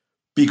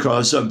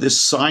because of this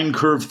sine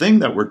curve thing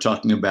that we're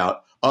talking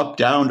about: up,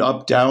 down,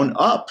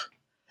 up.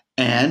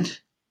 And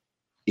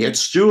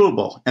it's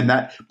doable.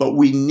 But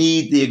we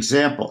need the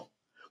example.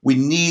 We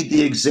need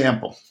the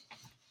example.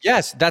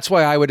 Yes, that's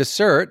why I would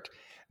assert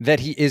that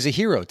he is a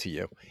hero to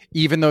you,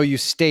 even though you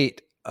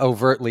state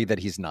overtly that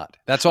he's not.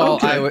 That's all.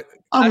 Okay.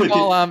 I'm with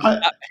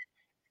you.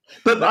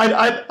 But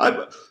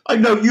I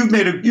know you've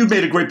made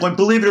a great point.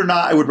 Believe it or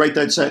not, I would write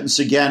that sentence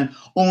again,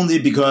 only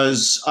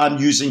because I'm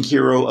using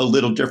hero a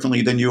little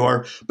differently than you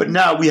are. But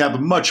now we have a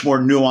much more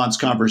nuanced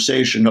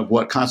conversation of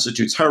what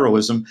constitutes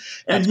heroism.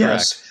 And That's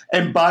yes, correct.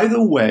 and by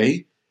the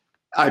way,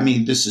 I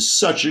mean, this is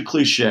such a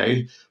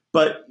cliche,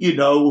 but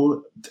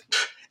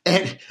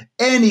and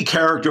any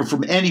character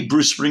from any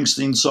Bruce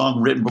Springsteen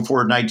song written before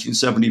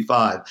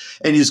 1975,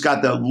 and he's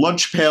got the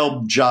lunch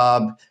pail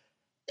job,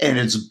 and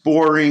it's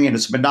boring and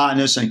it's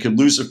monotonous, and he could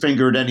lose a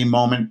finger at any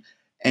moment.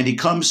 And he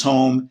comes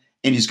home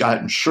and he's got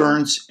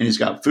insurance and he's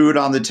got food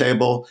on the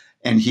table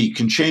and he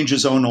can change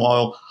his own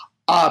oil.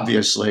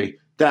 Obviously,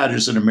 that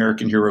is an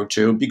American hero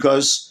too,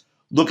 because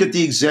look at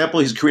the example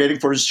he's creating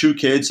for his two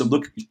kids, and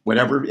look,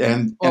 whatever.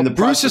 And the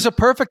Bruce is a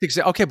perfect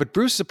example. Okay, but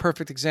Bruce is a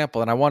perfect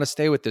example, and I want to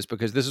stay with this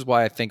because this is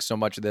why I think so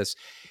much of this.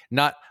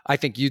 I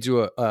think you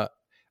do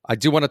I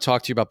do want to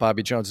talk to you about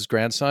Bobby Jones's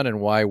grandson and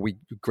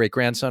great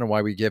grandson, and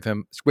why we give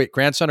him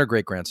grandson or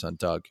great grandson,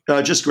 Doug?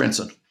 Just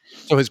grandson.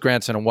 So his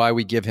grandson, and why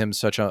we give him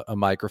such a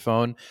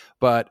microphone,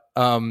 but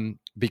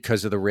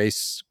because of the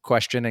race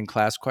question and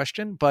class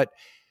question. But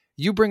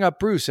you bring up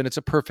Bruce, and it's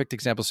a perfect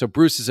example. So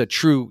Bruce is a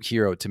true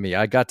hero to me.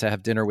 I got to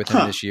have dinner with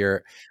him this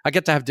year. I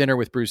get to have dinner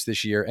with Bruce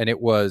this year, and it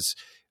was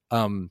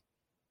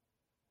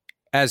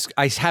as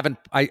I haven't.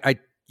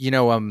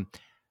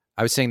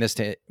 I was saying this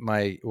to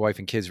my wife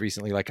and kids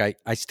recently. Like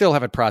I still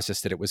haven't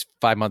processed it. It was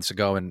 5 months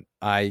ago, and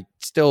I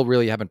still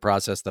really haven't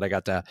processed that I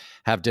got to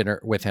have dinner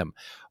with him.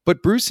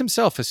 But Bruce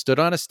himself has stood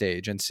on a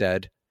stage and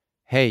said,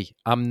 "Hey,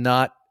 I'm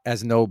not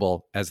as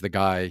noble as the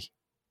guy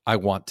I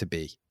want to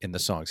be in the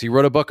songs." He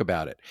wrote a book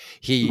about it.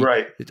 He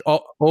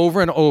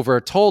over and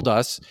over told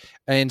us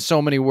in so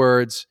many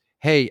words,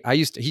 "Hey,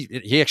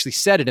 he actually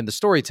said it in The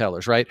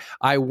Storytellers, right?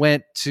 I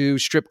went to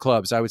strip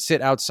clubs. I would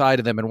sit outside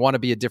of them and want to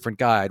be a different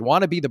guy. I'd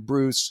want to be the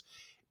Bruce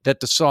that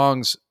the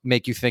songs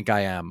make you think I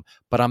am,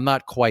 but I'm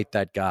not quite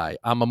that guy.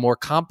 I'm a more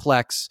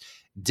complex,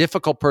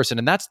 difficult person."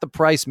 And that's the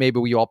price maybe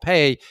we all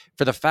pay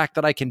for the fact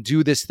that I can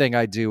do this thing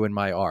I do in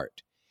my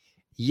art.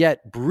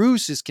 Yet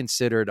Bruce is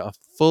considered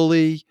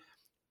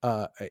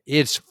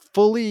it's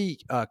fully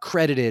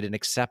credited and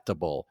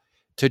acceptable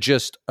to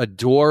just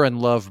adore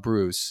and love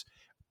Bruce,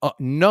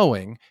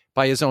 knowing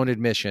by his own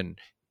admission,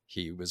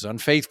 he was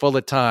unfaithful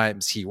at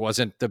times. He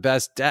wasn't the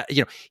best.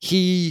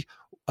 He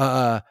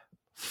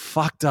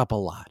fucked up a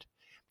lot.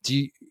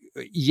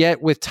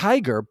 Yet with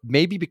Tiger,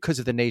 maybe because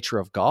of the nature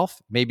of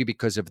golf, maybe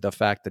because of the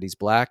fact that he's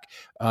black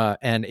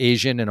and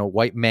Asian in a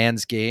white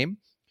man's game,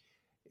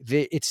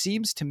 it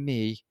seems to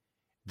me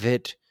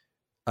that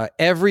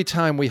every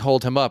time we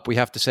hold him up, we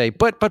have to say,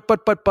 but,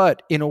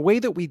 in a way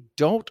that we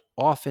don't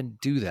often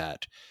do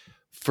that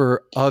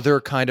for other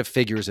kind of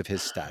figures of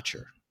his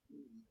stature.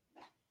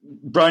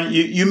 Brian,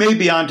 you may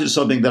be onto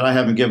something that I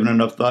haven't given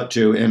enough thought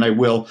to, and I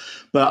will.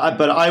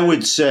 But I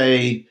would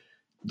say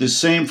the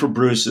same for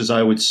Bruce as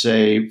I would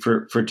say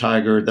for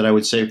Tiger, that I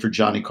would say for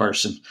Johnny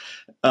Carson.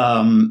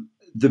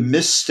 The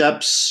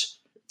missteps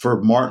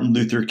for Martin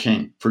Luther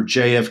King, for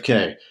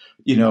JFK,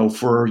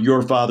 for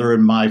your father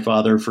and my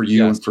father, for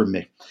you and for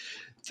me.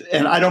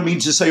 And I don't mean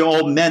to say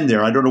all men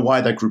there. I don't know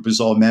why that group is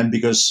all men,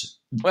 because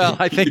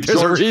I think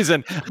there's a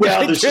reason.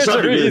 Well, there's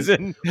a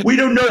reason. We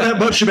don't know that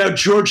much about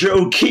Georgia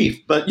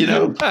O'Keeffe, but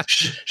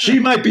she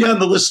might be on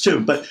the list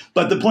too. But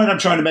the point I'm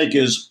trying to make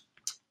is,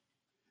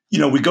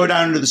 we go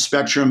down into the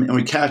spectrum and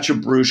we catch a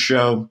Bruce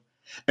show,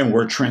 and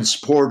we're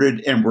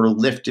transported and we're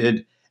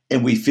lifted,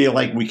 and we feel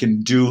like we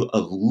can do a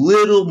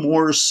little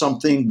more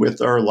something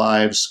with our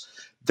lives.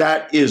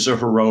 That is a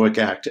heroic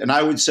act. And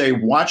I would say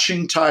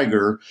watching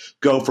Tiger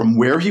go from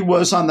where he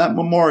was on that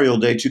Memorial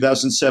Day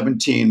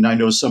 2017, and I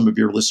know some of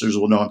your listeners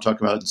will know I'm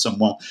talking about it and some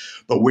won't,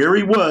 but where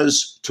he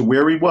was to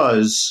where he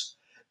was,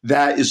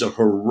 that is a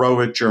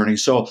heroic journey.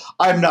 So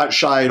I'm not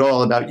shy at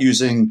all about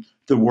using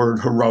the word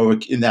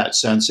heroic in that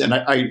sense. And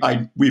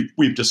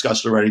we've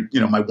discussed already,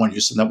 my one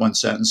use in that one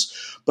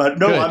sentence. But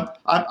no,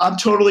 I'm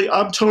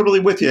totally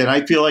with you. And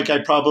I feel like I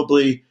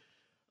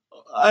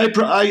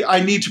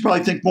need to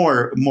probably think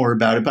more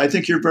about it, but I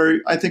think you're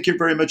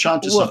very much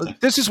onto something.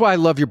 This is why I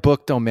love your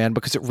book, though, man,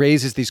 because it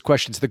raises these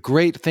questions. The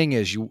great thing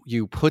is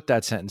you put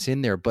that sentence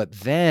in there, but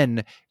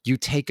then you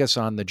take us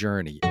on the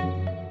journey.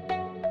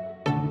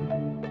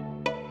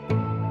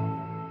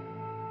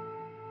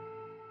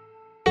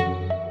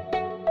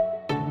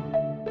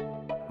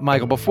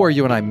 Michael, before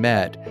you and I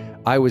met,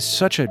 I was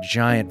such a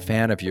giant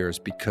fan of yours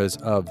because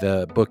of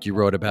the book you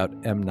wrote about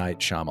M. Night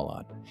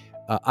Shyamalan.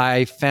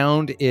 I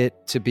found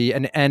it to be,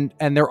 and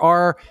there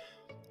are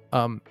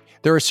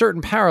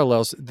certain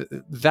parallels.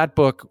 That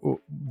book,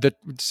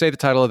 say the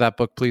title of that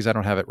book, please. I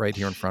don't have it right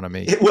here in front of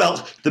me.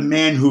 Well, The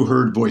Man Who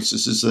Heard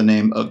Voices is the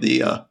name of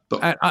the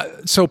book.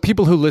 So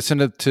people who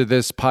listen to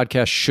this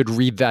podcast should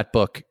read that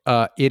book.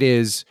 It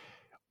is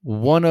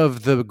one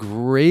of the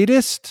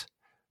greatest,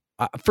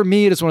 for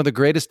me, it is one of the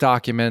greatest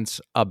documents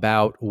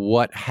about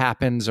what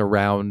happens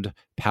around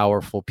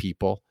powerful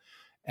people,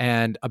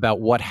 and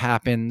about what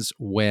happens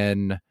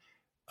when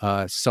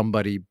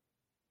somebody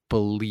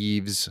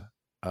believes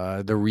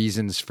the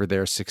reasons for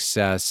their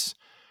success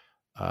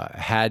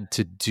had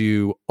to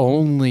do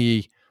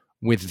only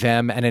with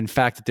them, and in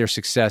fact that their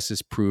success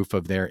is proof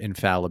of their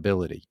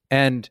infallibility.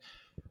 And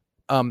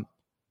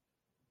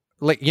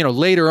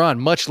later on,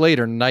 much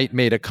later, Night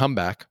made a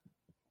comeback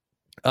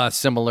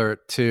similar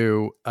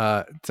to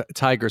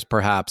tigers,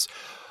 perhaps.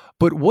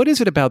 But what is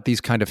it about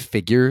these kind of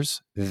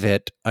figures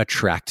that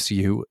attracts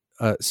you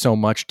so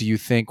much, do you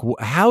think?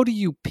 How do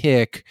you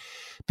pick?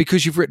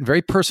 Because you've written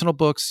very personal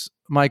books,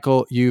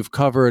 Michael. You've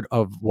covered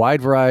a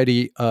wide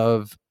variety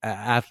of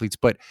athletes,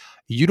 but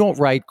you don't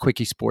write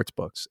quickie sports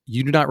books.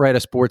 You do not write a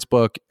sports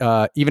book,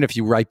 even if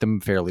you write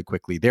them fairly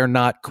quickly. They're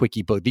not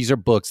quickie books. These are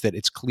books that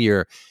it's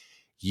clear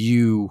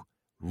you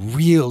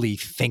really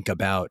think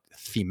about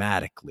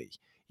thematically.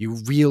 You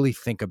really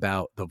think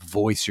about the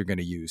voice you're going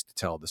to use to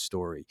tell the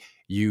story.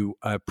 You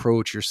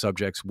approach your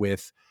subjects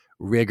with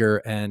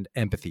rigor and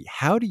empathy.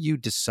 How do you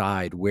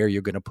decide where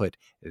you're going to put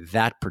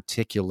that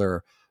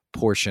particular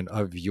portion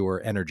of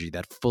your energy,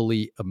 that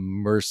fully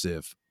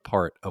immersive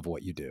part of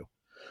what you do?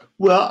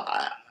 Well,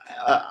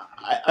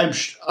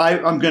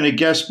 I'm going to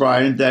guess,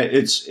 Brian, that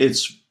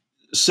it's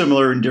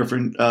similar and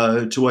different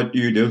to what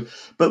you do.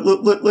 But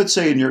let's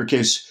say in your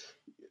case,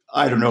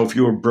 I don't know if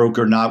you were broke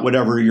or not,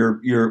 whatever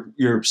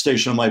your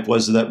station in life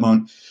was at that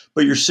moment.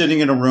 But you're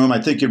sitting in a room.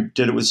 I think you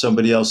did it with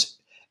somebody else,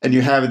 and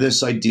you have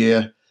this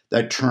idea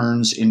that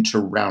turns into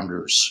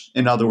rounders.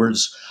 In other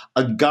words,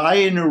 a guy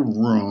in a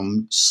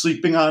room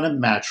sleeping on a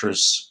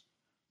mattress.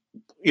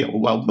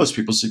 Well, most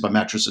people sleep on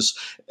mattresses,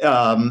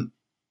 and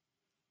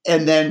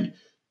then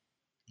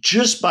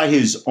just by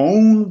his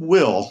own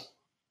will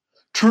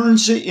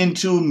turns it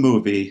into a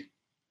movie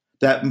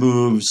that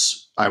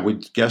moves, I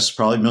would guess,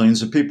 probably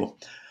millions of people.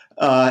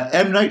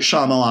 M. Night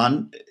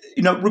Shyamalan,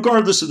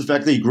 regardless of the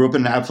fact that he grew up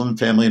in an affluent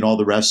family and all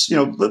the rest,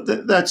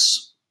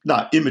 that's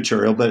not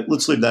immaterial, but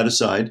let's leave that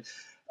aside.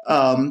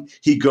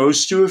 He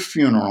goes to a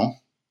funeral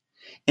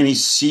and he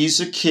sees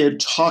a kid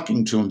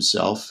talking to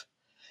himself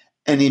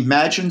and he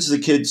imagines the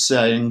kid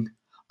saying,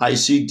 "I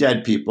see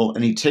dead people."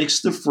 And he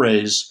takes the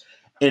phrase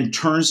and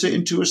turns it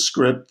into a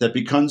script that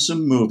becomes a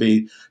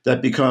movie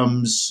that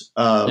becomes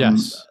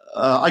Yes.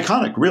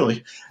 iconic,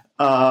 really.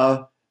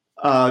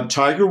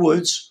 Tiger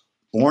Woods,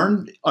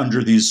 born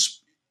under these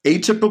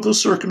atypical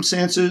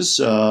circumstances,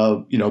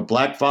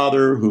 black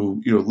father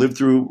who lived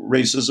through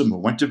racism, who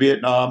went to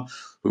Vietnam,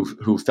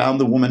 who found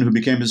the woman who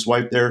became his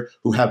wife there,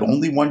 who have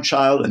only one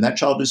child, and that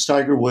child is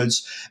Tiger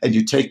Woods. And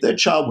you take that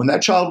child, when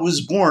that child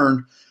was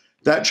born,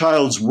 that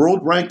child's world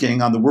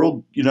ranking on the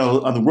world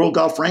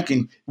golf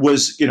ranking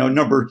was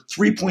number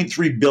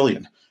 3.3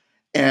 billion.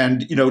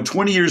 And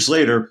 20 years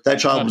later, that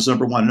child was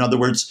number one. In other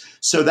words,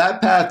 so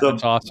that path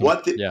of awesome.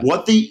 what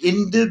the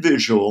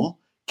individual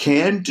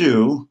can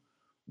do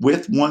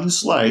with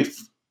one's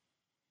life.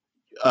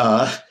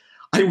 I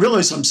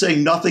realize I'm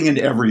saying nothing and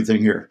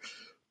everything here,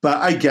 but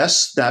I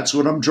guess that's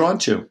what I'm drawn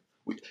to.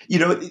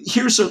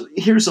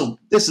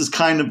 This is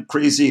kind of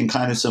crazy and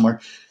kind of similar.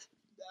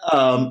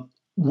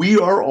 We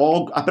are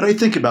all, but I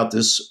think about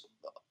this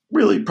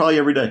really probably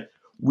every day.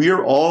 We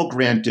are all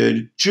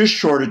granted just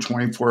short of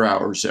 24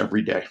 hours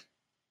every day.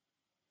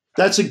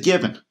 That's a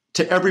given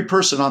to every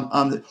person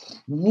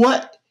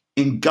what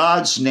in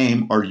God's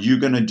name are you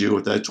going to do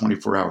with that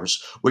 24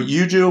 hours? What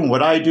you do and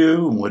what I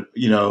do and what,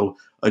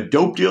 a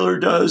dope dealer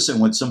does and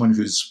what someone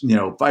who's,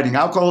 fighting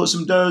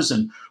alcoholism does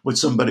and what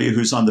somebody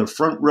who's on the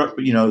front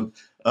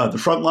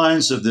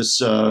lines of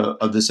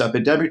this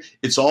epidemic,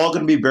 it's all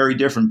going to be very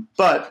different.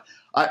 But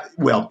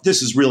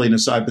this is really an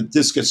aside, but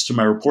this gets to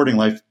my reporting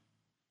life.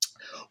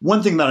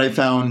 One thing that I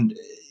found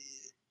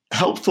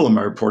helpful in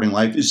my reporting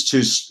life is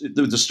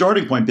the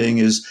starting point being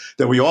is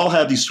that we all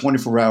have these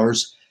 24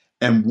 hours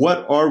and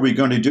what are we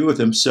going to do with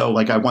them? So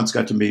I once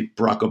got to meet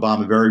Barack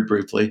Obama very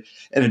briefly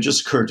and it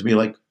just occurred to me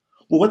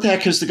well, what the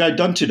heck has the guy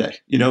done today?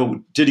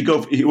 Did he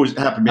go, he happened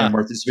to be on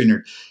Martha's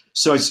Vineyard.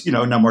 So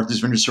now Martha's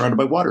Vineyard is surrounded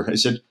by water. I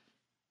said,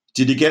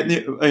 did he get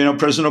in the,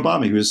 President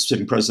Obama, he was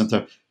sitting president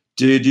there.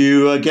 Did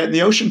you get in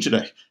the ocean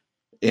today?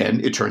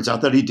 And it turns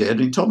out that he did, and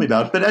he told me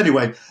about it. But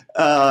anyway,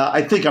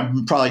 I think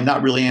I'm probably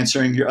not really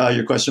answering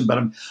your question, but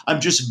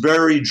I'm just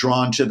very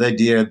drawn to the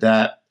idea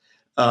that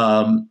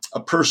a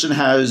person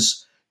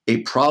has a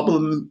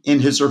problem in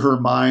his or her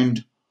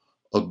mind,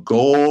 a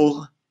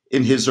goal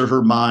in his or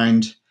her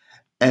mind,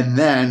 and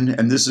then,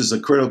 and this is a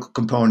critical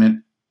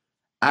component,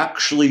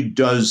 actually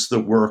does the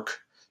work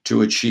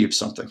to achieve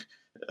something.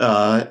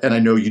 And I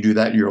know you do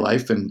that in your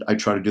life, and I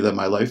try to do that in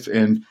my life.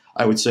 And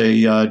I would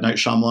say Night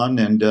Shyamalan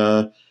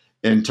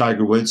and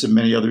Tiger Woods and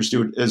many others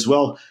do it as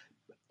well.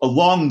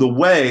 Along the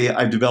way,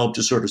 I've developed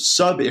a sort of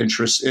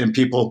sub-interest in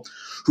people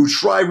who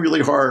try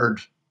really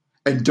hard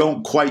and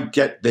don't quite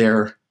get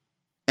there,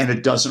 and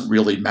it doesn't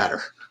really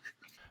matter.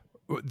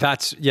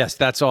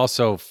 That's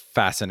also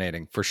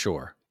fascinating for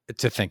sure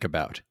to think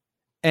about.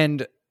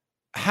 And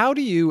how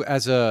do you,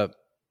 as a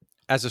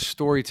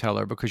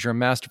storyteller, because you're a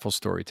masterful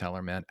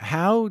storyteller, man,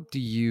 how do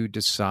you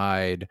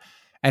decide,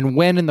 and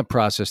when in the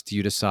process do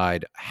you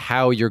decide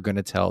how you're going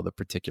to tell the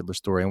particular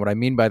story? And what I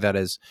mean by that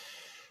is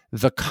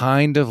the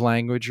kind of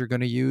language you're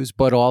going to use,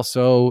 but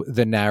also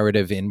the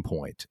narrative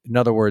endpoint. In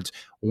other words,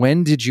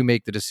 when did you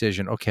make the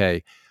decision,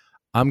 okay,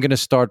 I'm going to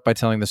start by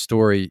telling the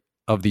story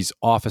of these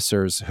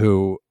officers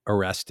who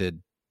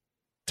arrested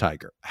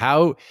Tiger?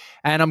 How?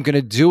 And I'm going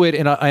to do it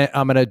in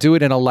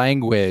a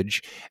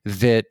language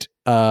that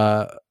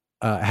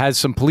has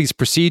some police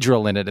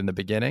procedural in it in the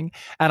beginning,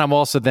 and I'm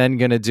also then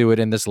going to do it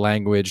in this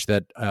language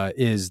that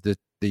is the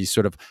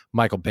sort of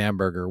Michael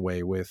Bamberger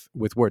way with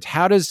words.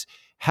 How does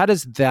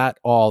that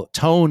all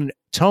tone,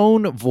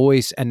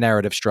 voice, and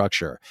narrative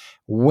structure?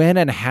 When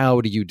and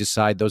how do you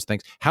decide those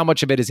things? How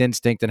much of it is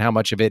instinct and how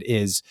much of it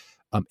is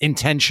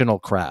intentional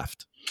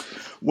craft?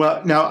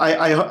 Well, now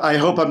I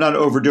hope I'm not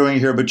overdoing it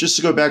here, but just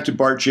to go back to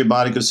Bart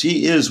Giamatti, because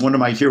he is one of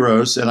my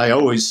heroes, and I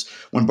always,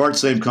 when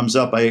Bart's name comes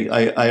up,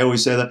 I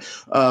always say that.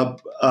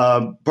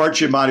 Bart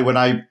Giamatti, when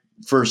I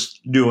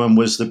first knew him,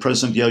 was the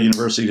president of Yale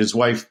University. His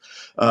wife,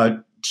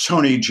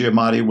 Tony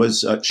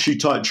Giamatti, she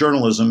taught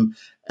journalism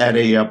at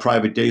a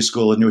private day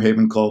school in New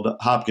Haven called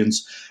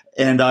Hopkins,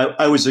 and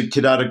I was a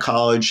kid out of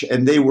college,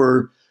 and they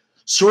were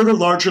sort of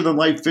larger than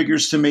life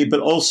figures to me,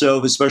 but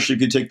also, especially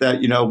if you take that,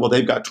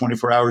 they've got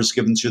 24 hours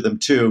given to them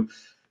too.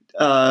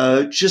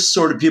 Just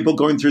sort of people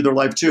going through their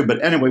life too.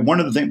 But anyway, one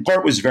of the things,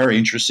 Bart was very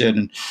interested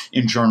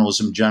in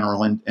journalism in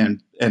general.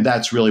 And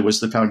that's really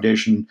was the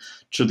foundation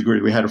to the degree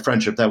we had a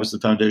friendship. That was the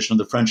foundation of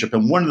the friendship.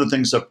 And one of the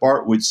things that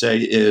Bart would say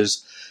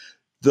is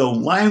the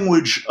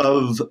language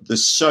of the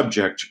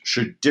subject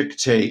should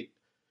dictate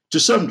to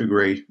some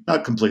degree,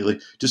 not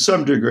completely, to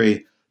some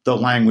degree, the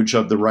language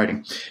of the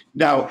writing.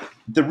 Now,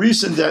 the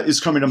reason that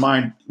is coming to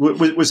mind,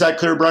 was that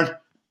clear, Brian?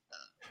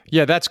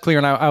 Yeah, that's clear.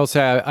 And I will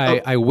say,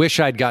 I wish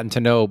I'd gotten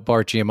to know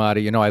Bart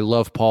Giamatti. I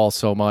love Paul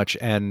so much.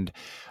 And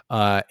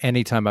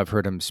anytime I've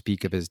heard him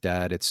speak of his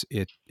dad,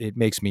 it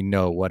makes me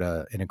know what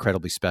an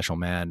incredibly special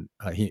man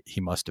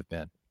he must have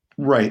been.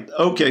 Right.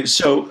 Okay.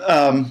 So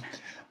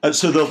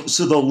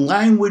the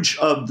language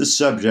of the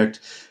subject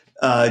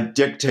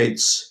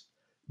dictates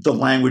the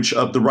language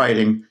of the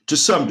writing to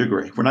some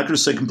degree. We're not going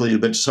to say completely,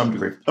 but to some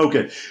degree.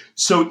 Okay.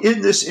 So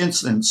in this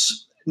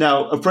instance,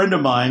 now a friend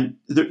of mine,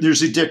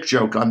 there's a dick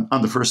joke on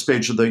the first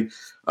page of the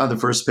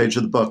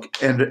book,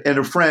 and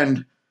a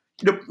friend,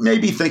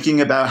 maybe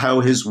thinking about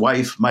how his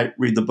wife might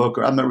read the book,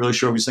 or I'm not really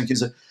sure what he's thinking. He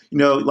said,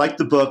 like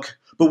the book,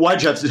 but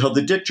why'd you have to tell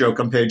the dick joke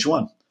on page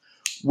 1?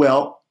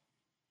 Well,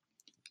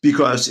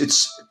 because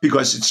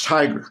it's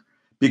Tiger,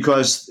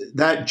 because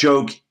that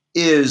joke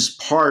is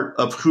part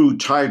of who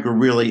Tiger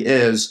really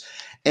is.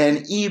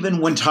 And even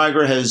when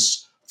Tiger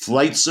has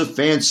flights of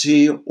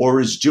fancy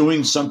or is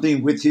doing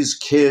something with his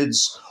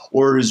kids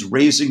or is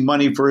raising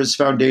money for his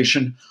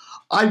foundation,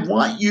 I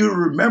want you to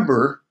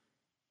remember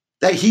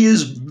that he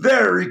is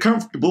very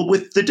comfortable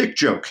with the dick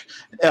joke.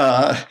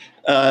 So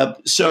that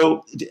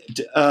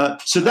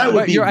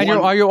would be one.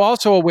 Are you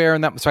also aware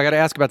in that? So I got to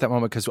ask about that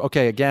moment because,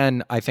 okay,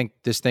 again, I think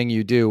this thing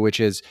you do, which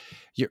is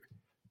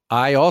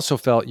I also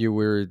felt you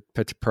were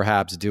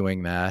perhaps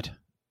doing that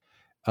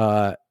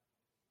to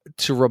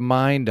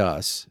remind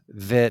us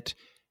that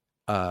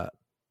the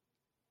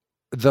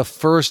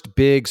first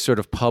big sort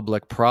of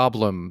public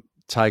problem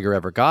Tiger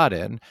ever got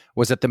in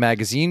was at the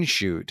magazine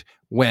shoot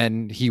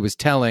when he was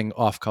telling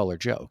off-color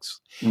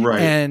jokes. Right.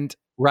 And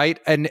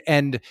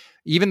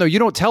even though you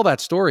don't tell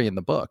that story in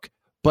the book,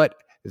 but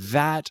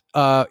that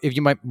if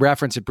you might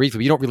reference it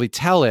briefly, you don't really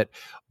tell it.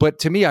 But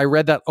to me, I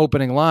read that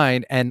opening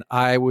line and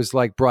I was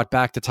like brought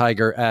back to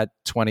Tiger at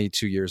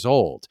 22 years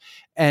old.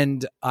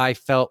 And I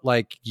felt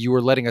like you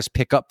were letting us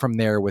pick up from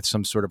there with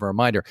some sort of a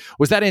reminder.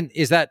 Is that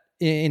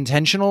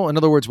intentional? In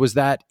other words, was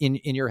that in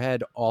your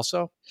head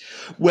also?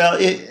 Well,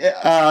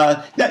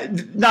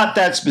 not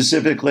that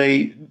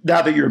specifically.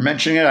 Now that you're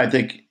mentioning it, I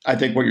think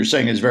what you're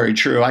saying is very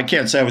true. I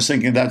can't say I was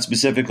thinking that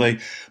specifically,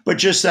 but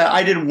just that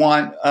I didn't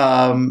want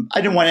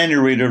any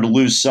reader to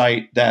lose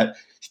sight that,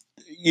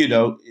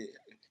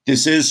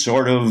 this is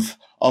sort of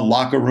a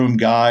locker room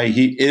guy.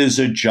 He is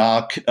a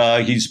jock.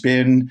 He's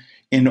been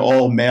in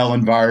all male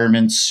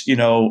environments,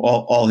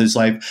 all his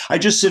life. I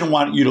just didn't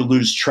want you to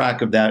lose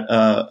track of that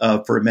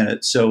for a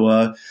minute.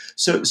 So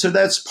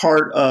that's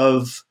part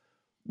of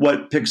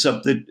what picks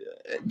up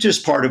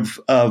just part of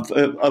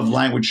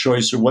language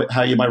choice or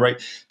how you might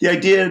write. The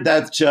idea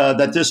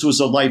that this was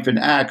a life in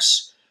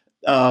acts.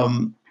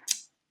 The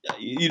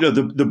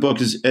book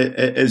is,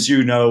 as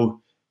you know.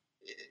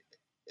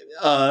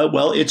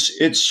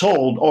 It's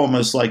sold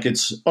almost like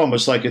it's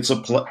a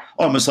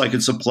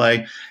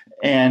play,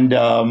 and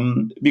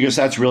because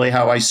that's really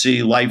how I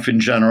see life in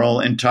general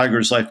and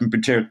Tiger's life in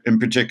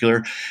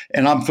particular.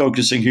 And I'm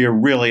focusing here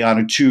really on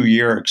a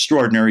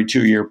extraordinary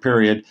 2-year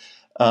period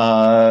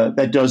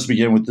that does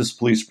begin with this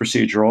police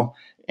procedural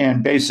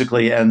and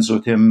basically ends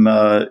with him,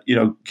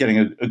 getting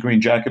a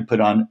green jacket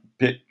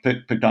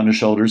picked on his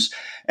shoulders.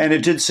 And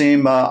it did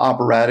seem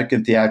operatic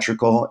and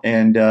theatrical.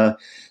 And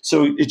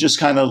so it just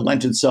kind of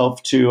lent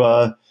itself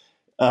to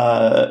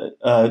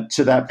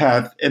that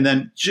path. And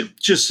then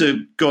just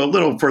to go a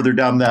little further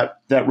down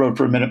that road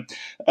for a minute,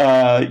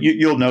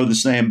 you'll know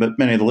this name, but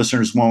many of the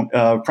listeners won't.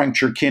 Frank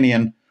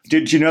Cherkinian.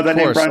 Did you know that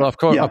name, Brian? Of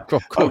course. Yeah. Of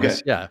course. Okay.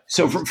 Yeah.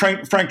 So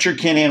Frank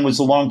Cherkinian was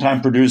a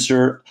longtime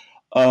producer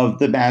of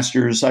the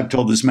Masters. I've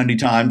told this many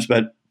times,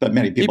 but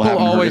many people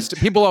haven't heard it.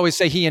 People always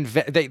say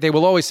they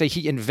will always say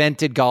he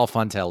invented golf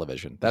on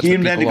television. That's he what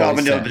invented people golf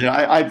on always say.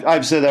 television.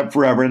 I've said that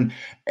forever,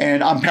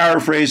 and I'm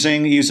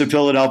paraphrasing. He's a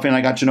Philadelphian.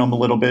 I got to know him a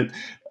little bit.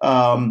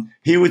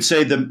 He would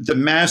say the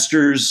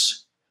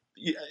Masters.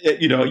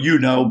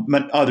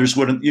 Others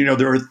wouldn't.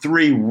 There are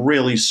three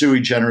really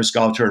sui generis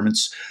golf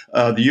tournaments: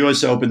 the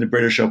U.S. Open, the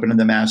British Open, and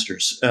the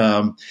Masters.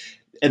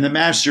 And the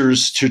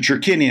Masters to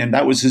Cherkinian,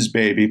 that was his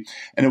baby,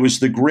 and it was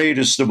the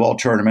greatest of all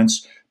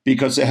tournaments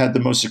because it had the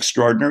most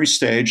extraordinary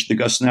stage, the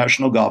Augusta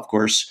National Golf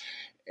Course,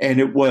 and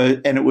it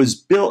was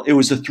built. It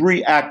was a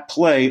 3-act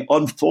play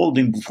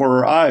unfolding before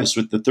our eyes.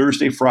 With the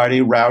Thursday,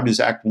 Friday round is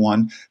Act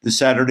 1, the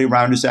Saturday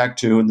round is Act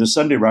 2, and the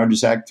Sunday round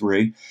is Act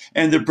 3.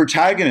 And the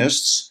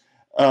protagonists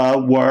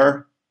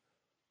were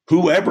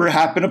whoever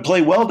happened to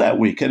play well that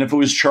week. And if it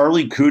was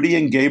Charlie Cootie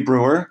and Gabe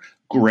Brewer,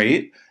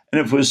 great. And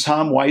if it was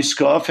Tom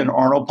Weiskopf and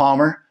Arnold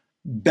Palmer,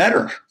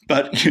 better.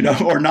 But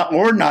or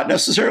not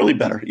necessarily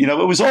better.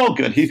 It was all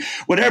good. He's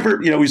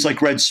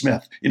like Red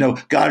Smith.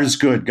 God is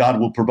good. God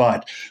will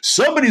provide.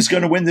 Somebody's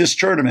going to win this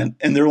tournament,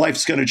 and their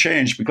life's going to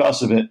change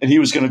because of it. And he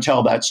was going to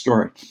tell that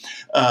story.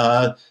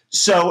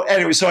 So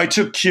I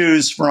took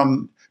cues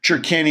from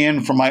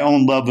Cherkinian, from my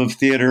own love of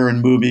theater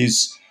and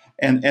movies,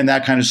 and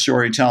that kind of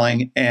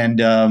storytelling, and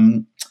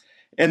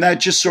that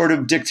just sort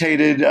of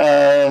dictated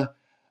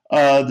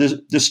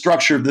the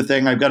structure of the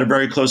thing. I've got a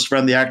very close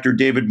friend, the actor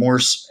David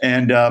Morse.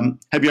 And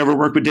have you ever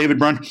worked with David,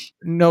 Brun?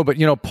 No, but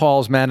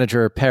Paul's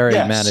manager Perry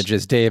Yes.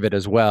 manages David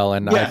as well,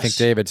 and Yes. I think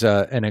David's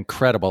an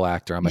incredible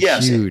actor. I'm a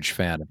Yes. huge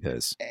fan of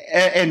his.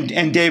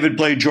 And David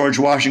played George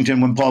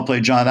Washington when Paul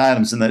played John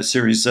Adams in that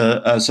series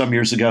some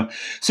years ago.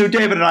 So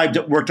David and I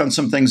worked on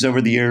some things over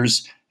the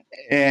years,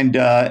 and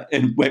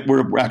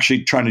we're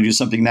actually trying to do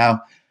something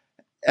now.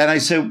 And I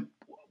said,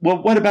 well,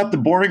 what about the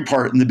boring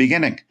part in the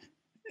beginning?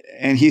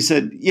 And he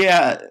said,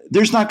 yeah,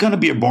 there's not going to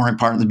be a boring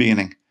part in the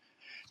beginning.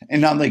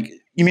 And I'm like,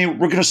 you mean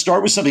we're going to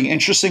start with something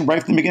interesting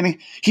right from the beginning?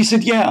 He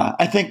said, yeah,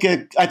 I think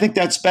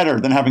that's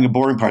better than having a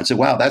boring part. I said,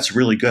 wow, that's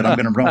really good. I'm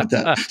going to run with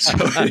that.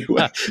 So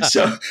anyway,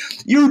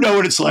 you know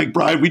what it's like,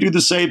 Brian. We do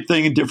the same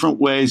thing in different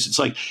ways. It's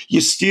like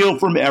you steal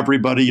from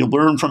everybody. You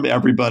learn from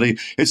everybody.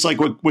 It's like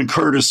when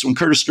Curtis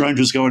Strange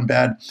was going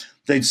bad,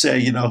 they'd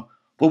say, well,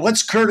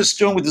 what's Curtis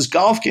doing with his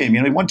golf game?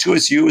 He won 2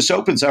 U.S.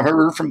 Opens. I've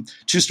heard from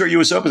 2 straight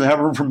U.S. Opens. I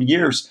haven't heard from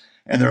years.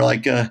 And they're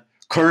like,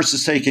 Curtis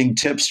is taking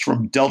tips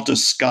from Delta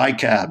Sky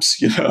Cabs.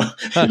 In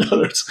other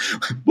words,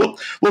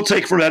 we'll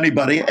take from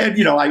anybody. And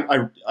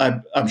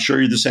I'm sure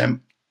you're the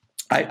same.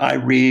 I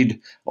read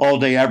all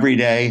day, every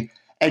day,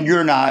 and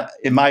you're not.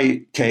 In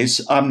my case,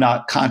 I'm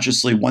not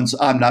consciously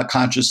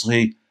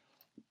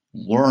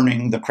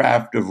learning the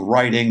craft of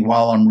writing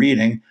while I'm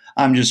reading.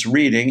 I'm just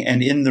reading,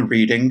 and in the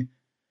reading,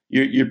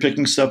 you're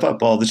picking stuff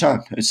up all the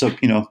time. It's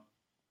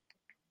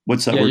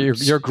what's that word?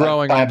 You're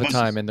growing all the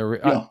time in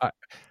the.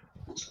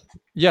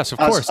 Yes, of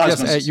course.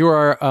 Yes, you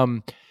are.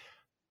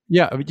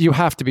 You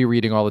have to be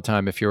reading all the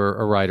time if you're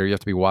a writer. You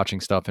have to be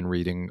watching stuff and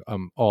reading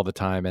all the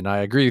time. And I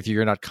agree with you.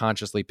 You're not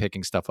consciously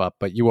picking stuff up,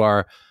 but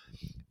you're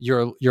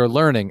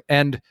learning.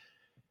 And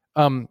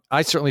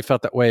I certainly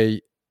felt that way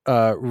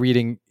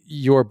reading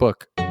your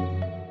book.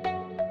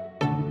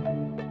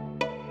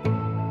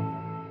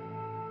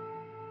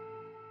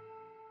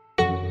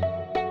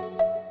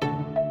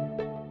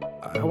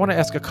 I want to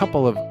ask a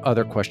couple of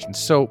other questions.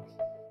 So,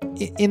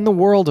 in the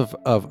world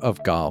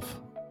of golf,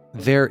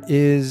 there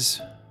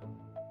is,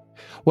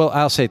 well,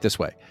 I'll say it this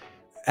way.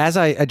 As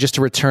I just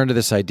to return to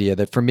this idea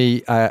that for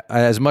me,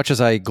 as much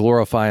as I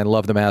glorify and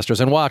love the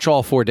Masters and watch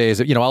all 4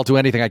 days, I'll do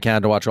anything I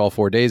can to watch all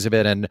 4 days of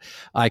it, and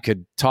I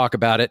could talk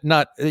about it.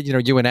 Not,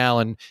 you and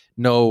Alan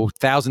know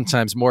 1,000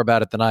 times more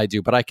about it than I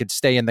do, but I could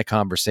stay in the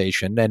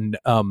conversation, and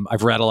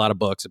I've read a lot of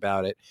books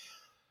about it.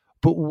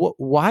 But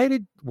why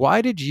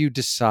did you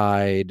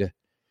decide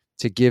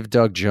to give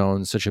Doug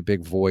Jones such a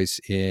big voice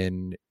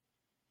in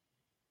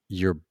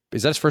your?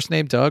 Is that his first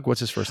name, Doug?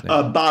 What's his first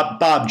name?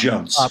 Bob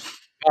Jones. Bob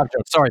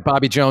Jones. Sorry,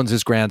 Bobby Jones,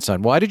 his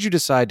grandson. Why did you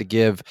decide to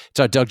give?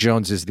 Sorry, Doug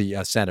Jones is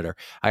the senator.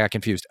 I got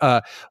confused.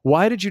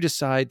 Why did you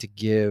decide to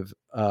give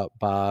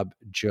Bob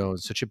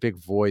Jones such a big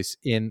voice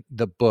in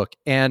the book?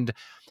 And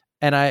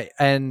I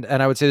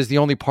would say this is the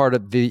only part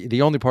of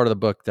the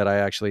book that I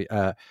actually,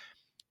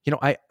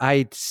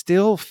 I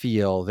still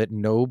feel that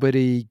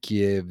nobody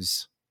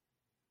gives.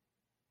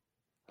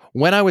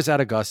 When I was at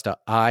Augusta,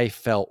 I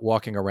felt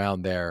walking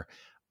around there,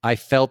 I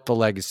felt the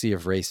legacy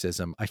of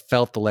racism. I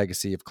felt the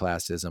legacy of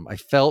classism. I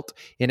felt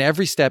in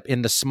every step,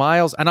 in the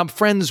smiles, and I'm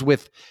friends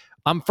with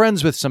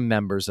some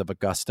members of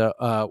Augusta.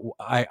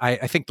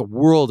 I think the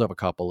world of a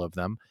couple of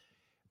them.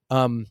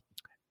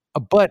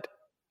 But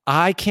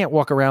I can't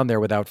walk around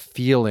there without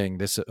feeling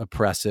this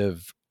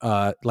oppressive,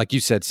 like you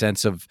said,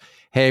 sense of,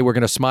 hey, we're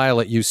going to smile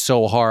at you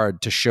so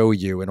hard to show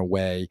you in a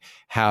way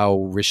how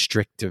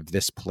restrictive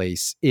this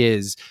place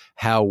is,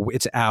 how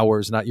it's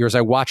ours, not yours.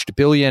 I watched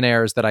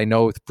billionaires that I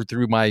know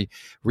through my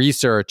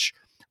research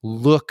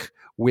look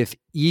with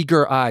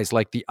eager eyes,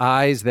 like the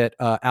eyes that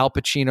Al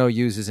Pacino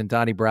uses in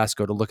Donnie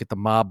Brasco to look at the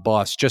mob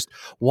boss, just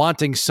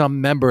wanting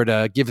some member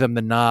to give them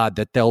the nod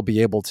that they'll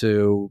be able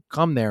to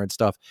come there and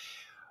stuff.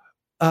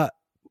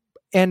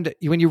 And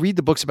when you read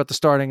the books about the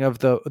starting of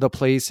the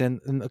place and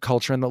the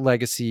culture and the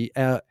legacy,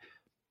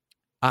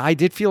 I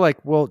did feel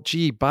like, well,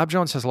 gee, Bob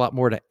Jones has a lot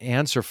more to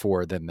answer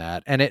for than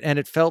that. And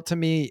it felt to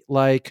me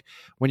like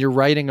when you're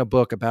writing a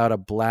book about a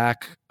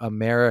Black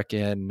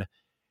American,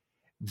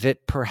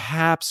 that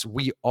perhaps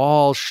we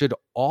all should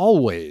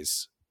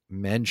always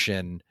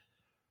mention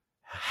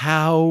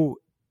how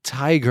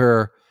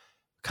Tiger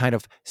kind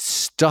of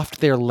stuffed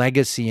their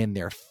legacy in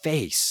their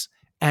face,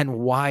 and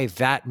why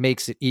that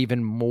makes it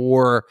even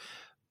more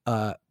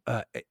of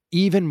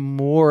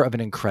an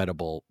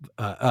incredible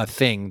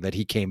thing that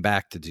he came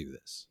back to do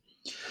this.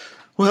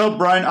 Well,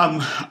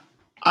 Brian,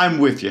 I'm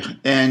with you,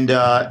 and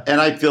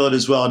I feel it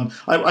as well. And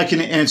I can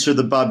answer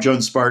the Bob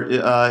Jones part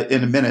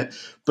in a minute,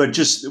 but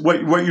just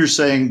what you're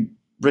saying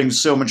brings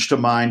so much to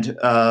mind.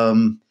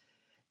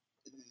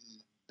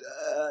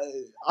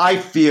 I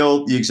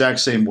feel the exact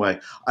same way.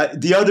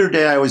 The other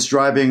day I was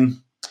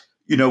driving,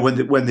 when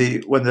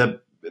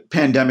the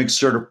pandemic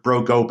sort of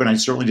broke open. I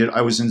certainly did.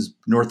 I was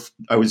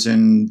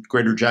in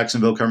Greater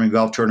Jacksonville covering a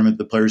golf tournament,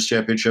 the Players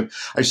Championship.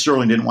 I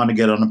certainly didn't want to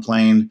get on a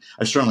plane.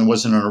 I certainly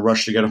wasn't in a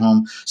rush to get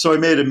home. So I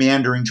made a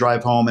meandering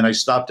drive home, and I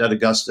stopped at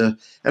Augusta,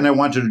 and I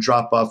wanted to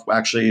drop off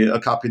actually a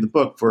copy of the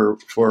book for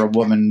a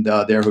woman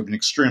there who'd been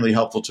extremely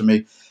helpful to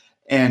me.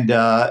 And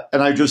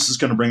I just was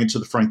going to bring it to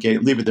the front gate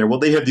and leave it there. Well,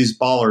 they have these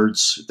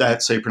bollards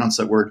that say, pronounce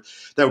that word,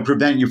 that would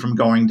prevent you from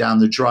going down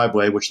the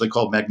driveway, which they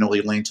call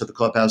Magnolia Lane, to the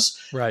clubhouse.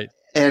 Right.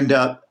 And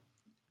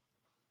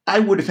I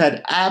would have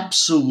had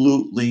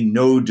absolutely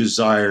no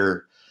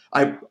desire.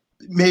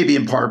 Maybe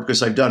in part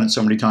because I've done it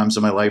so many times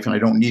in my life and I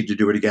don't need to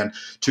do it again,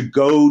 to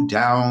go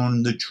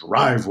down the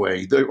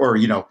driveway or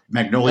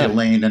Magnolia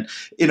Lane. And,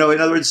 in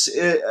other words,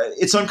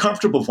 it's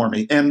uncomfortable for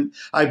me. And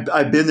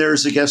I've been there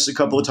as a guest a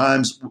couple of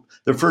times.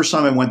 The first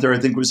time I went there, I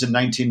think, was in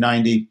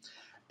 1990.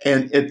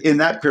 And in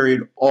that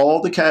period,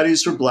 all the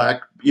caddies were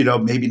Black,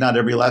 maybe not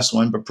every last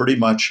one, but pretty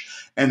much.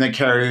 And they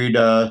carried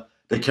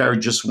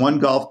just one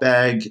golf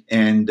bag,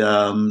 and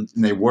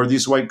they wore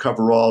these white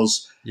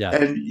coveralls. Yeah.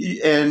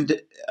 And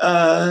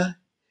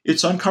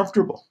it's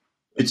uncomfortable.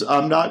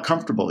 I'm not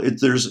comfortable.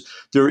 There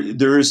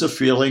is a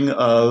feeling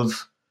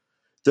of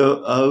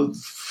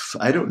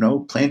I don't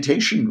know,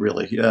 plantation,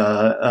 really.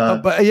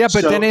 But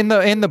then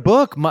in the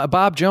book,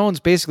 Bob Jones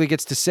basically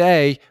gets to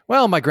say,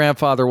 well, my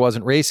grandfather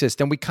wasn't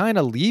racist, and we kind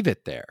of leave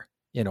it there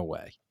in a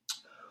way.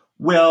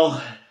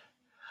 Well,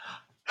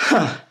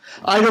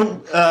 I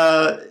don't.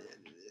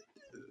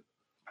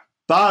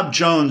 Bob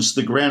Jones,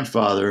 the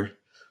grandfather,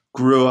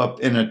 grew up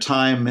in a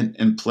time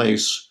and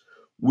place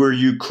where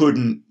you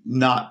couldn't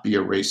not be a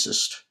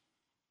racist.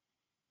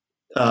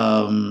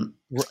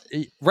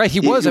 Right, he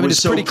was.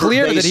 It's pretty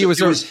clear that he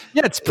was.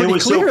 It's pretty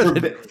clear.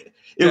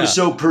 It was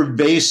so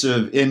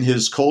pervasive in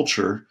his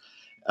culture.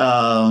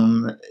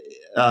 It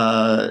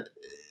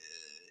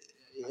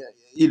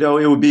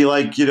would be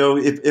like,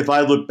 if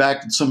I look back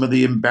at some of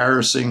the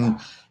embarrassing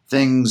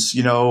things,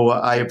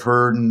 I have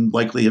heard and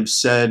likely have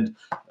said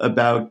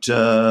about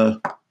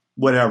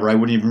whatever. I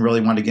wouldn't even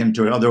really want to get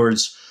into it. In other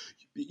words,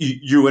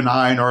 you and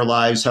I in our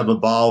lives have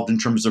evolved in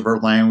terms of our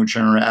language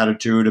and our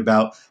attitude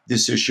about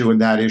this issue and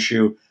that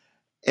issue.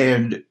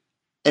 And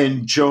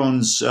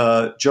Jones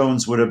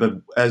would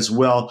have as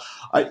well.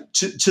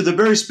 To the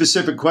very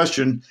specific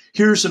question,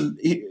 here's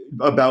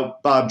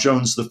about Bob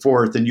Jones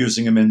IV and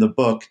using him in the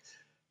book.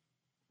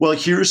 Well,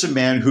 here's a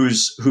man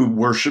who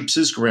worships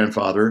his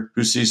grandfather,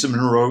 who sees him in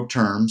heroic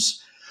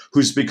terms,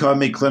 who's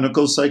become a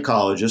clinical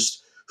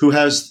psychologist, who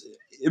has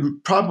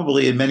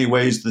probably in many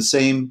ways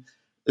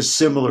a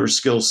similar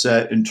skill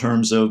set in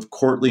terms of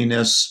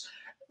courtliness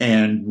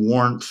and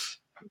warmth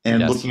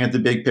and looking at the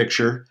big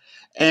picture.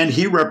 And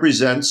he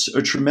represents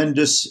a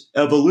tremendous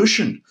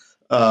evolution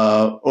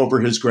over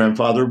his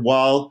grandfather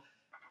while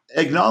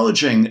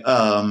acknowledging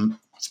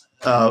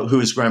who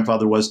his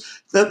grandfather was.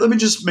 Let me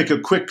just make a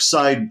quick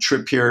side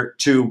trip here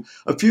to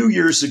a few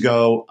years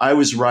ago. I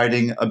was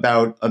writing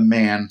about a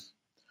man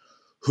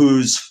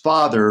whose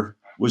father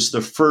was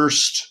the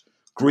first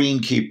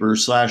greenkeeper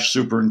 /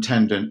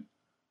 superintendent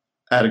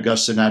at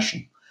Augusta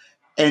National.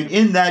 And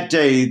in that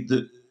day,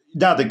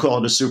 now they call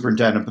it a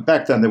superintendent, but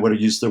back then they would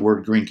have used the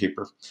word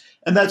greenkeeper.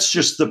 And that's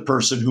just the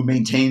person who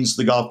maintains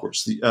the golf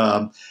course.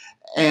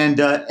 And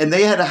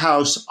they had a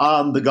house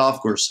on the golf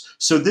course.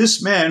 So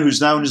this man,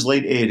 who's now in his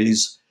late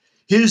 80s,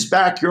 his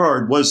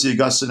backyard was the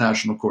Augusta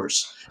National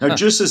Course. Now,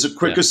 just as a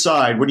quick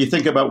aside, when you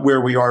think about where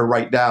we are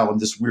right now in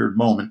this weird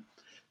moment,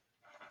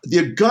 the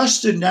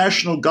Augusta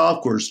National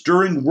Golf Course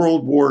during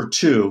World War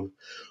II,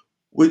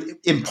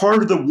 in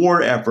part of the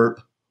war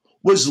effort,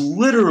 was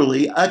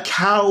literally a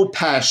cow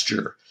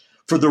pasture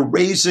for the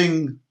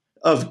raising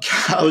of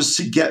cows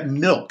to get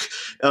milk.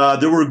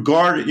 There were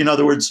guard, in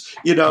other words,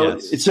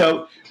 Yes.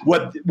 so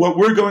what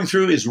we're going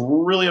through is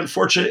really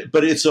unfortunate,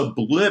 but it's a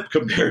blip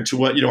compared to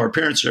what, our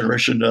parents'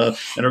 generation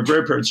and our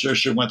grandparents'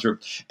 generation went through.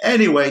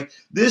 Anyway,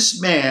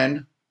 this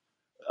man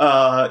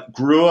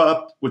grew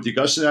up with the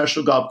Augusta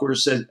National Golf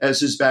Course as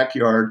his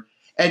backyard,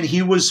 and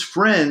he was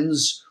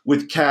friends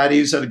with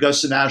caddies at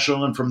Augusta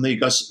National and from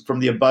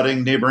the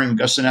abutting neighboring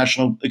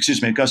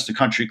Augusta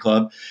Country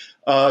Club,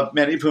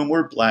 many of whom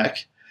were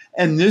black.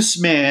 And this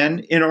man,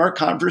 in our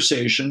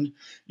conversation,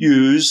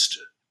 used,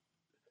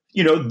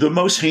 the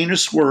most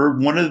heinous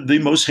word, one of the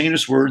most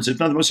heinous words, if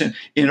not the most heinous,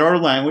 in our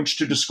language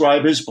to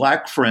describe his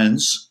black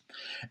friends.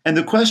 And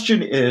the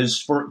question is,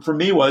 for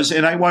me was,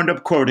 and I wound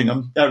up quoting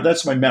him,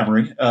 that's my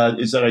memory,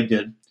 is that I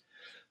did.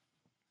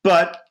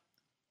 But,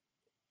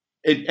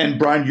 and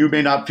Brian, you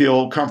may not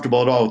feel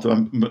comfortable at all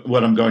with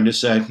what I'm going to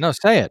say. No,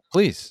 say it,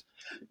 please.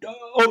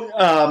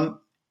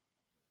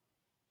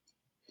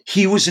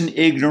 He was an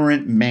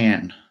ignorant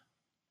man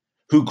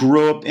who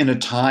grew up in a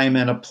time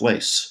and a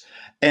place.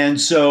 And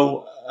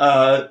so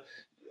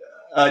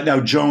now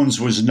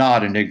Jones was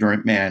not an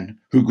ignorant man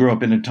who grew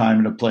up in a time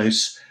and a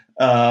place,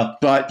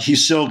 but he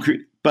still,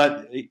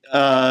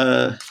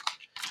 I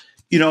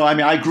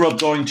grew up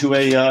going to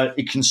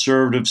a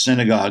conservative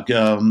synagogue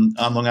on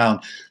Long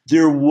Island.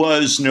 There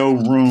was no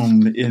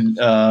room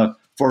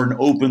for an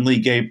openly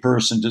gay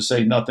person to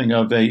say nothing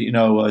of a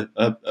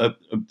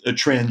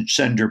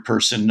transgender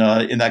person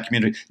in that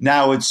community.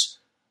 Now it's,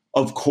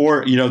 of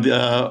course,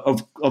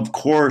 of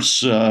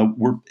course,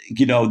 we're,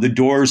 the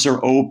doors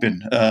are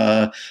open.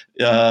 We're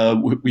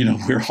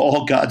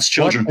all God's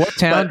children. What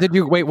town did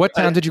you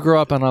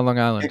grow up on Long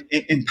Island?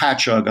 In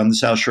Patchogue on the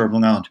South Shore of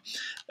Long Island.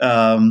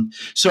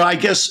 So I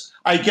guess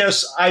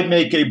I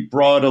make a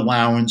broad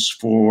allowance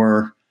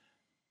for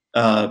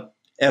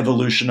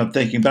evolution of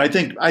thinking. But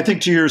I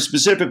think to your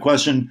specific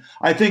question,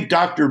 I think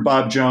Dr.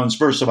 Bob Jones,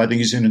 first of all, I think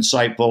he's an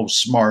insightful,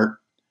 smart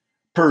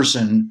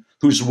person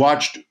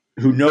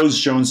who knows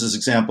Jones's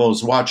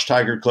examples, watched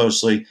Tiger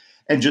closely,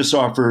 and just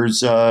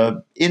offers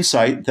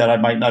insight that I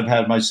might not have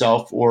had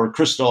myself, or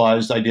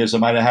crystallized ideas I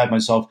might have had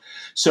myself.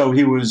 So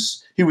he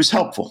was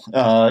helpful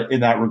in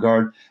that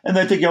regard, and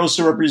I think he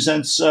also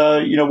represents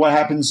what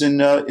happens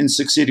in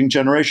succeeding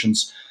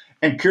generations.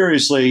 And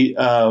curiously,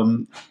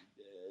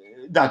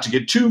 not to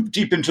get too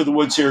deep into the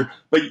woods here,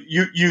 but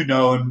you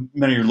know, and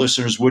many of your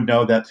listeners would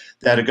know that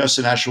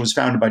Augusta National was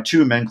founded by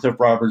two men, Cliff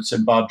Roberts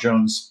and Bob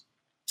Jones.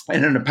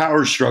 And in a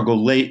power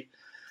struggle late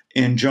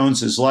in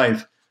Jones's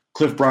life,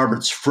 Cliff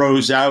Roberts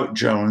froze out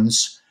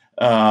Jones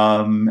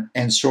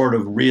and sort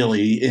of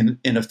really, in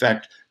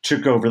effect,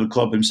 took over the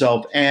club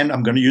himself. And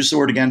I'm going to use the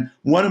word again,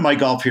 one of my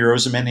golf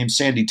heroes, a man named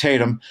Sandy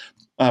Tatum.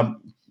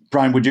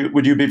 Brian, would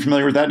you be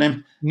familiar with that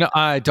name? No,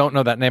 I don't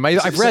know that name. I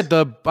read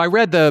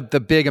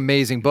the big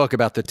amazing book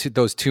about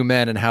those two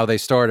men and how they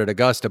started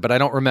Augusta, but I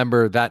don't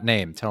remember that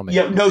name. Tell me.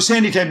 Yeah, no,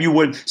 Sandy Tatum. You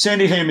would.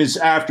 Sandy Tatum is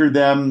after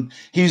them.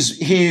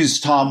 He's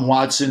Tom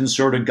Watson's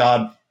sort of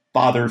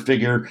godfather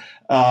figure.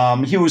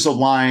 He was a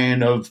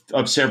Lion of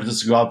San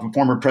Francisco Golf, a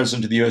former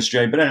president of the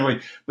USGA. But anyway,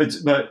 but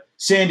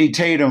Sandy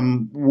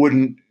Tatum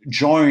wouldn't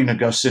join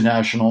Augusta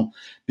National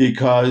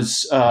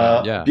because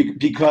of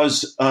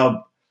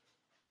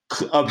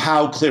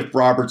how Cliff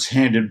Roberts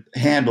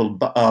handled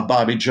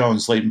Bobby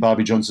Jones late in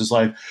Bobby Jones's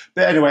life.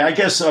 But anyway, I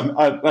guess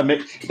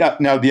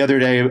now the other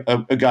day,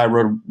 a guy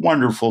wrote a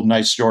wonderful,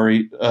 nice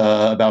story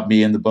about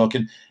me in the book.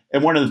 And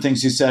one of the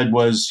things he said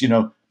was,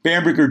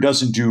 Bamberger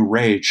doesn't do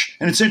rage.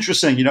 And it's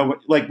interesting,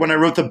 like when I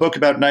wrote the book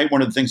about Knight,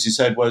 one of the things he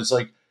said was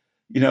like,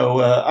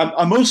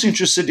 I'm most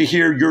interested to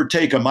hear your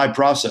take on my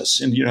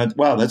process. And,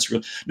 wow, that's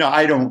real. No,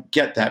 I don't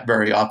get that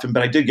very often,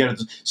 but I did get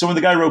it. So when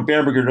the guy wrote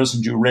Bamberger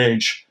doesn't do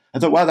rage, I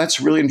thought, wow, that's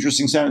a really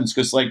interesting sentence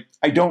because,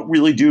 I don't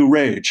really do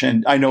rage,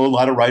 and I know a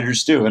lot of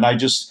writers do, and I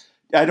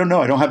don't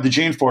know, I don't have the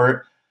gene for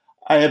it.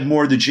 I have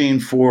more the gene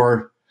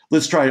for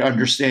let's try to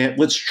understand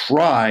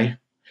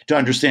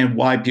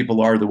why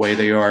people are the way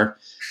they are.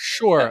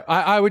 Sure,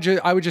 I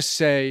would just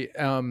say,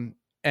 and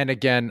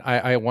again,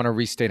 I want to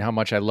restate how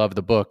much I love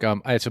the book.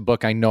 It's a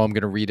book I know I'm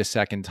going to read a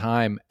second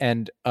time,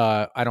 and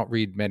I don't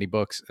read many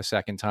books a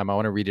second time. I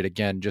want to read it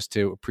again just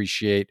to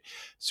appreciate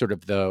sort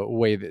of the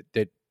way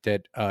that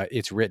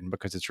it's written,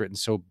 because it's written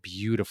so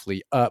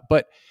beautifully.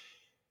 But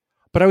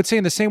I would say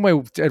in the same way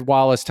David Foster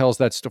Wallace tells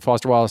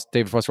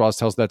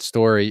that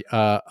story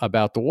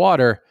about the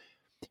water.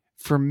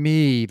 For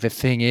me, the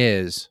thing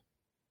is,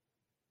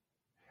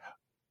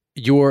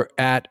 you're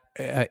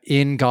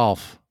in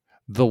golf.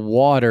 The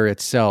water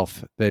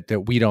itself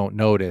that we don't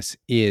notice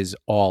is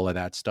all of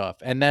that stuff,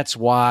 and that's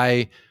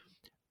why.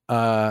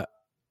 And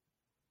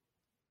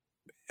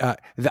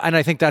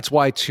I think that's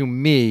why, to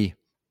me,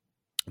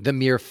 the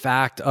mere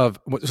fact of,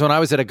 so when I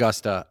was at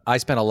Augusta, I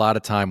spent a lot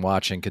of time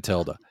watching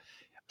Catilda.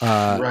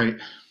 Right.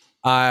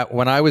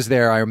 When I was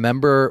there, I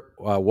remember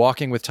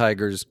walking with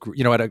tigers.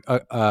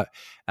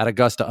 At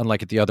Augusta,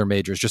 unlike at the other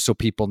majors, just so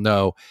people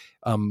know,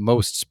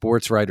 most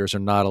sports writers are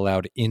not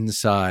allowed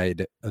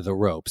inside the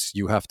ropes.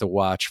 You have to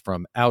watch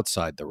from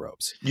outside the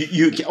ropes.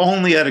 You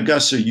only at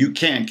Augusta, you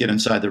can't get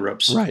inside the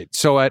ropes. Right.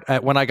 So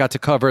when I got to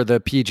cover the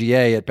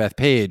PGA at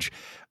Bethpage,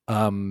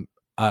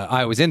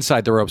 I was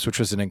inside the ropes, which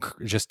was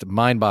just a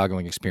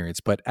mind-boggling experience.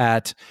 But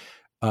at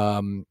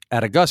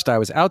Augusta, I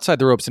was outside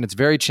the ropes, and it's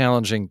very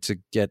challenging to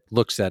get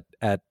looks at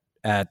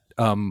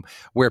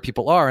where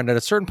people are. And at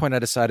a certain point, I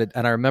decided,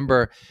 and I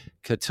remember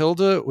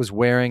Catilda was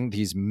wearing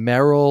these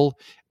Merrill.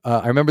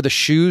 I remember the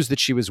shoes that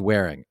she was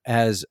wearing,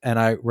 and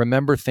I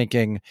remember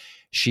thinking,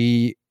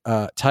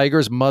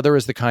 Tiger's mother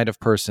is the kind of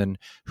person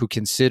who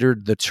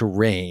considered the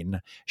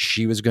terrain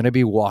she was going to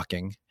be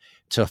walking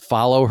to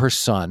follow her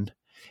son.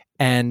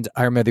 And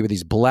I remember they were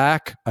these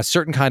black, a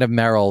certain kind of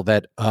Merrill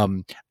that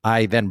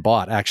I then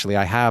bought. Actually,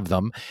 I have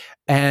them.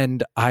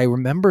 And I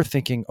remember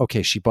thinking,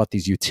 okay, she bought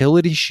these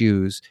utility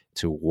shoes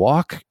to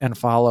walk and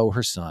follow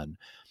her son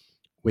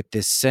with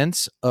this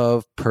sense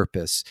of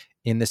purpose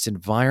in this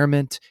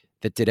environment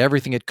that did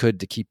everything it could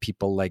to keep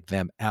people like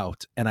them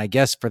out. And I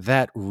guess for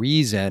that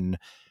reason,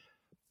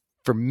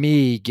 for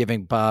me,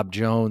 giving Bob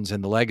Jones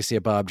and the legacy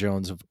of Bob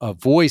Jones a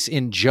voice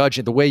in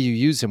judging the way you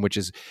use him, which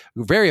is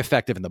very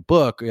effective in the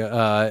book,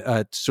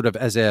 sort of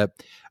as a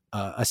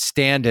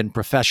stand-in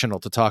professional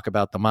to talk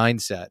about the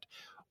mindset,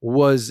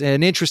 was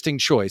an interesting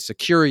choice, a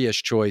curious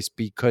choice,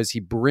 because he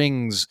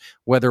brings,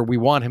 whether we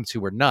want him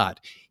to or not,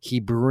 he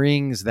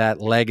brings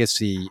that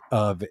legacy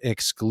of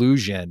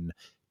exclusion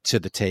to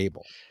the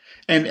table.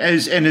 And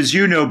as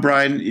you know,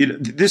 Brian,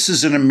 this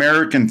is an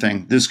American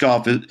thing. This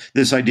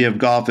idea of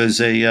golf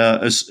as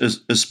a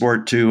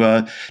sport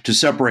to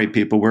separate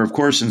people. Where, of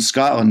course, in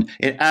Scotland,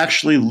 it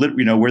actually,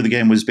 where the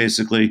game was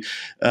basically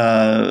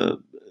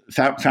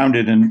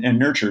founded and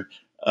nurtured.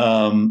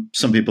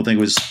 Some people think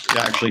it was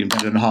actually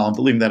invented in Holland.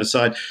 But leaving that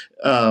aside,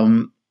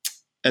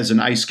 as an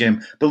ice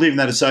game. But leaving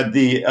that aside,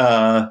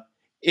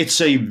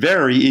 it's a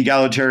very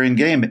egalitarian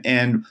game,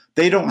 and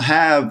they don't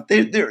have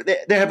they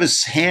have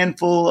a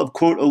handful of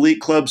quote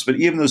elite clubs, but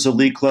even those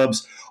elite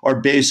clubs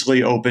are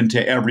basically open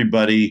to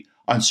everybody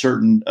on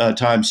certain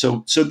times.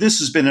 So this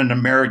has been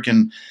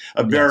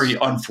a very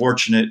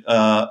unfortunate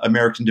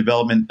American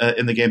development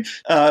in the game.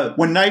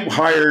 When Knight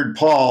hired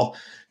Paul,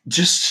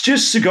 just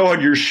to go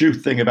on your shoe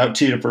thing about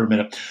Tita for a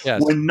minute.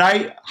 Yes. When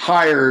Knight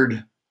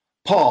hired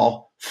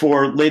Paul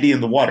for Lady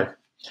in the Water,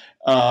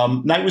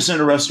 Knight was in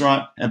a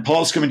restaurant, and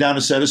Paul's coming down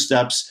a set of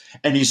steps,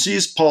 and he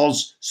sees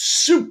Paul's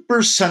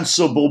super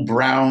sensible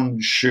brown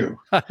shoe.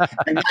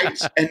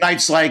 And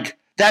Knight's like,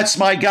 that's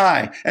my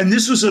guy. And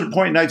this was at a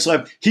point in Knight's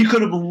life, he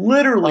could have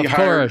literally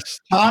hired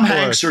Tom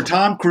Hanks or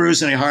Tom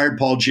Cruise, and he hired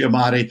Paul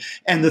Giamatti.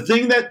 And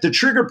the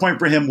trigger point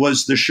for him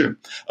was the shoe.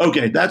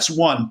 Okay, that's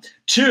one.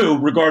 Two,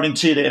 regarding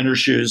Tita and her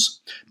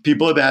shoes,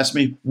 people have asked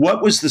me,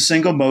 what was the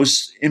single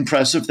most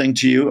impressive thing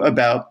to you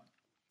about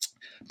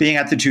being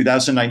at the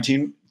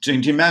 2019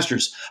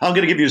 Masters? I'm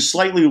going to give you a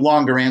slightly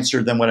longer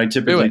answer than what I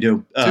typically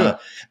do.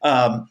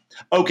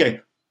 Okay.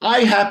 I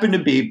happen to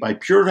be, by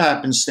pure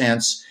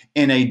happenstance,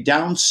 in a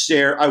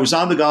downstairs. I was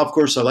on the golf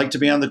course. I like to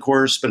be on the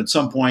course, but at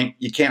some point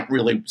you can't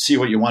really see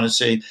what you want to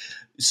see.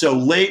 So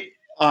late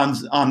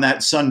on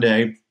that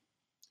Sunday,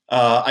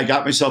 I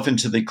got myself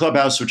into the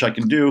clubhouse, which I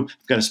can do.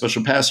 I've got a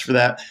special pass for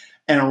that.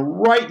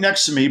 And right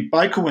next to me,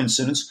 by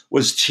coincidence,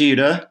 was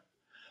Tita,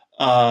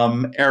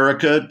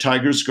 Erica,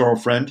 Tiger's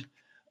girlfriend,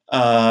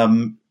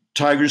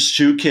 Tiger's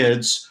two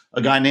kids,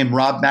 a guy named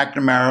Rob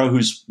McNamara,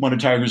 who's one of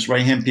Tiger's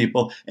right-hand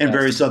people, and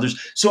various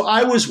others. So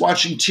I was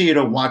watching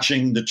Tita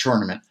watching the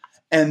tournament,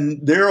 and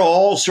they're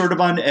all sort of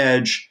on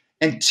edge,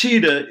 and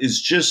Tita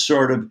is just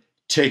sort of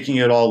taking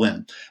it all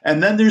in.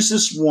 And then there's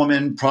this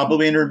woman,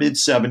 probably in her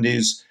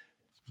mid-70s,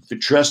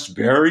 dressed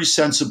very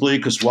sensibly,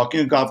 because walking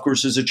a golf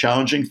course is a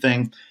challenging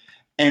thing.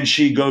 And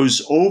she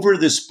goes over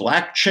this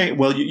black chain.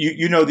 Well,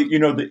 you know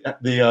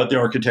the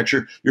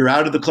architecture. You're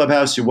out of the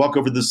clubhouse. You walk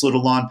over this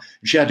little lawn.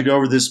 She had to go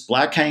over this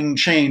black hanging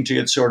chain to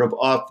get sort of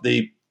off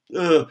the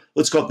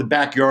let's call it the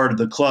backyard of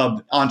the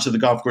club onto the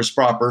golf course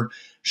proper.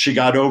 She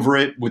got over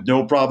it with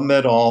no problem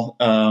at all.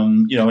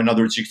 In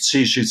other words, you can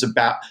see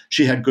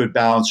she had good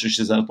balance.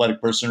 She's an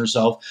athletic person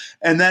herself.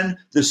 And then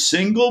the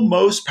single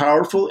most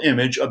powerful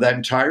image of that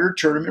entire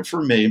tournament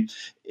for me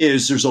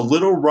is there's a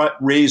little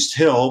raised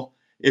hill.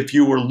 If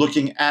you were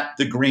looking at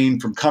the green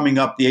from coming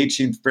up the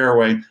 18th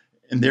fairway,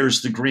 and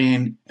there's the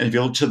green, and if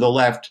you look to the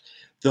left,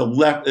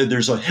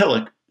 there's a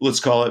hillock,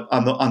 let's call it,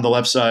 on the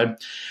left side,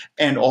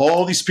 and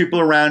all these people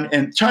around,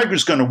 and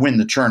Tiger's going to win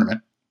the tournament,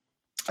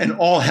 and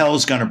all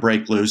hell's going to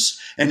break loose,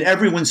 and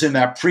everyone's in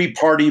that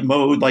pre-party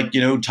mode, like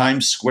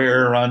Times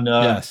Square on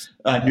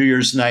New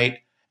Year's night,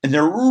 and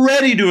they're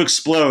ready to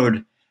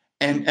explode,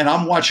 and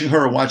I'm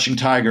watching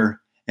Tiger,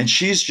 and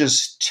she's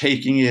just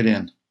taking it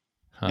in,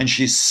 and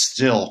she's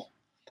still.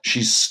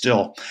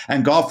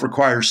 And golf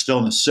requires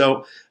stillness.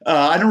 So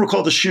I don't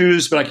recall the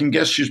shoes, but I can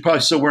guess she's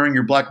probably still wearing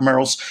your black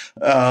Merrells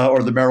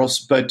or the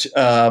Merrells. But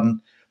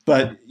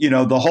but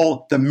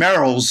the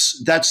Merrills,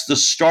 that's the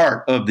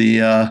start of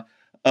the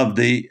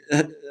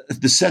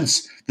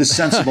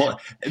sensible,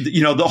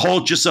 the whole,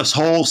 just this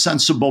whole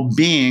sensible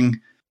being.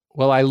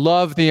 Well, I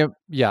love the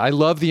well,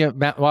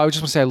 I was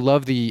just want to say I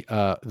love the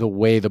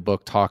way the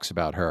book talks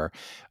about her.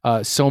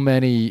 So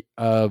many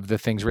of the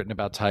things written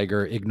about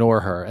Tiger ignore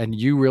her, and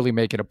you really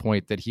make it a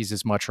point that he's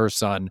as much her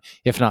son,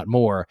 if not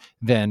more,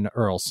 than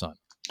Earl's son.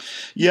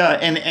 Yeah,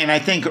 and I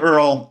think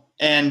Earl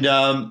and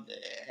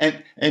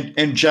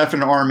Jeff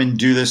and Armin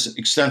do this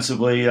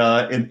extensively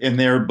in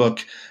their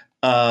book.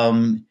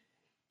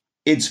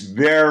 It's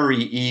very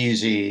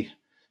easy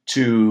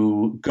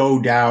to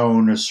go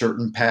down a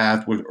certain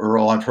path with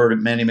Earl. I've heard it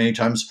many, many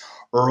times.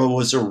 Earl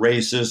was a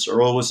racist.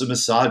 Earl was a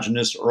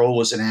misogynist. Earl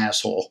was an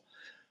asshole.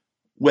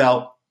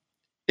 Well,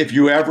 if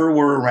you ever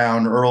were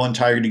around Earl and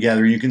Tiger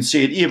together, you can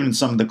see it even in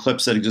some of the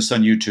clips that exist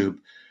on YouTube.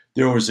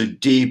 There was a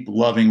deep,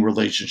 loving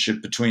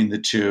relationship between the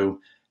two,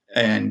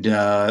 and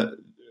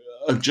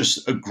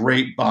just a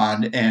great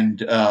bond.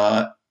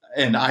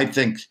 And I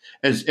think,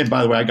 and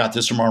by the way, I got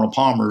this from Arnold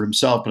Palmer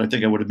himself, but I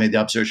think I would have made the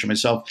observation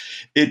myself.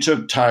 It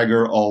took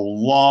Tiger a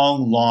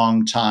long,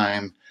 long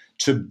time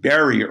to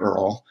bury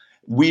Earl.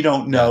 We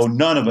don't know,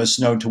 none of us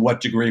know to what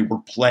degree we're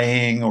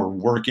playing or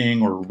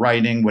working or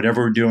writing,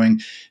 whatever we're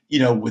doing,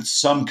 with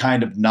some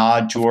kind of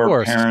nod to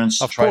our parents,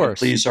 try to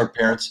please our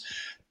parents.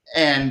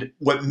 And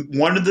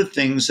one of the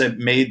things that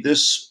made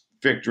this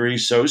victory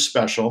so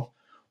special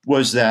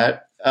was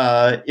that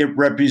it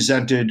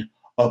represented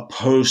a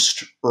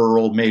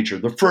post-Earl major.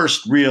 The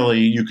first, really,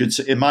 you could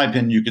say, in my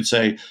opinion, you could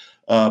say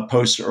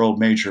post-Earl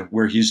major,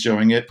 where he's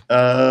doing it,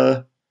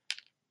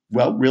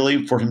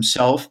 really for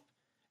himself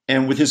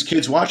and with his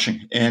kids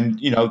watching. And,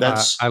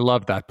 that's... I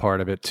love that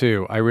part of it,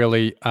 too. I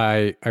really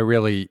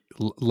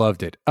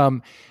loved it.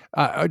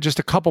 Just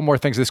a couple more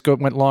things. This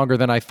went longer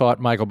than I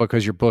thought, Michael,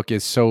 because your book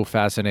is so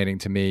fascinating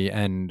to me.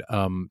 And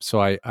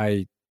so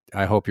I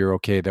hope you're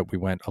okay that we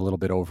went a little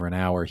bit over an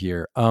hour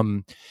here.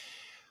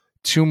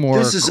 Two more.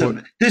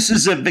 This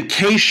is a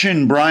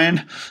vacation,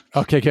 Brian.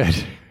 Okay,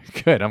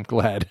 good. I'm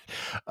glad.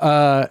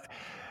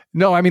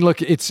 No, I mean,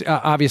 look, it's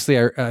obviously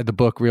the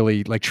book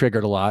really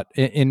triggered a lot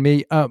in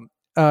me.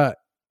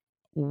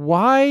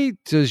 Why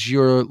does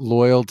your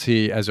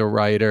loyalty as a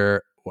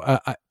writer?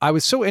 I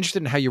was so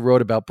interested in how you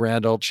wrote about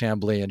Brandel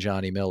Chambly and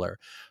Johnny Miller,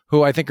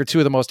 who I think are two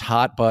of the most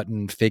hot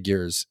button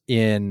figures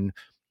in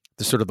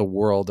the sort of the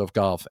world of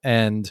golf.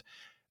 And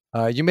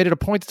you made it a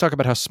point to talk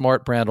about how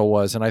smart Brandel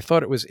was, and I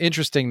thought it was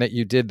interesting that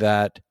you did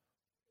that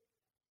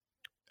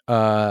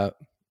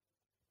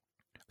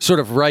sort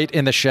of right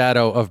in the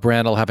shadow of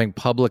Brandel having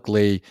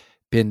publicly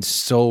been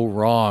so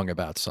wrong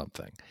about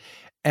something.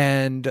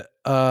 And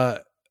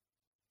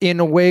in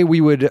a way,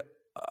 we would,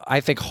 I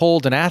think,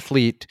 hold an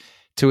athlete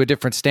to a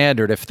different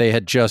standard if they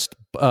had just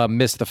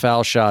missed the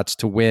foul shots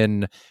to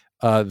win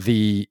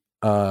the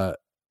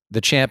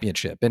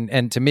championship.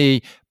 And to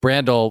me,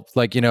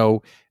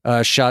 Brandel,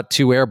 shot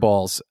 2 air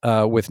balls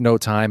with no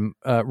time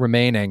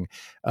remaining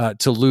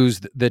to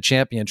lose the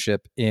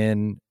championship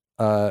in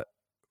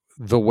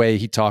the way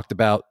he talked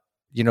about,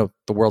 the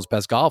world's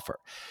best golfer.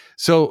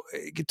 So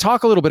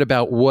talk a little bit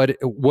about what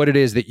it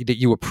is that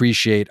you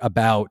appreciate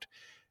about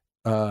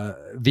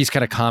these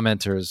kind of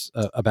commenters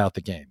about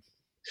the game.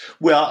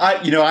 Well,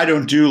 I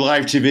don't do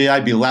live TV.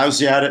 I'd be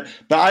lousy at it.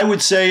 But I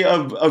would say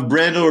of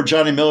Brandel or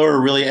Johnny Miller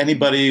or really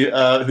anybody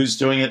who's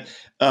doing it,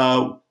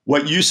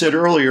 what you said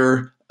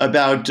earlier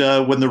about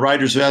when the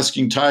writers are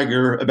asking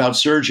Tiger about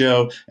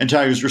Sergio and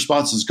Tiger's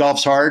response is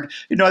golf's hard.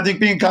 I think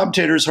being a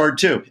commentator is hard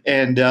too.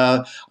 And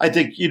I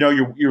think,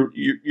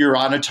 you're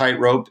on a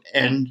tightrope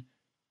and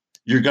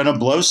you're going to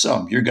blow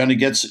some. You're going to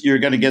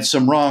get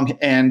some wrong.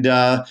 And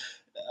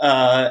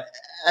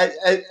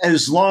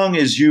as long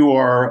as you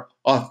are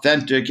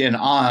authentic and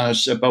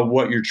honest about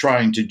what you're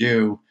trying to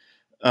do,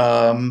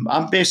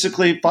 I'm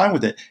basically fine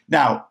with it.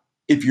 Now,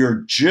 if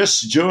you're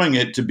just doing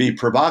it to be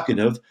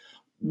provocative,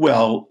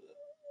 well,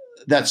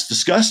 that's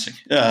disgusting.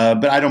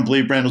 But I don't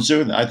believe Brandel's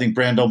doing that. I think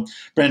Brandel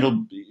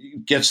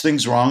gets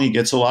things wrong. He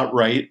gets a lot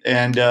right.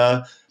 And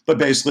but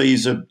basically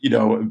he's a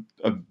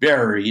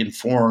very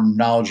informed,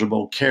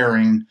 knowledgeable,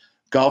 caring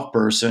golf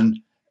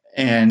person.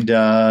 And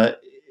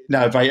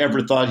now, if I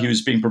ever thought he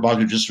was being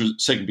provocative just for the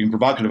sake of being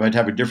provocative, I'd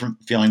have a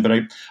different feeling, but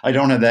I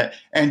don't have that.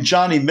 And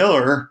Johnny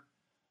Miller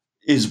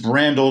is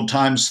Brandel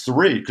times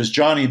 3, because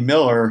Johnny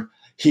Miller,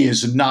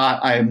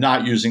 I am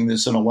not using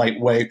this in a light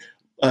way.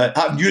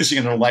 I'm using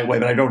it in a light way,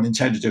 but I don't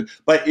intend to do.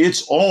 But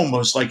it's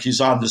almost like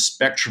he's on the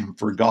spectrum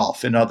for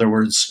golf. In other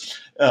words,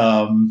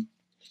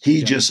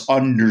 he just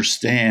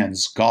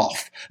understands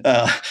golf.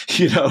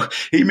 He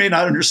may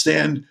not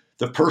understand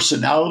the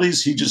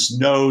personalities. He just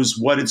knows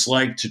what it's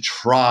like to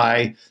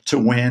try to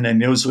win and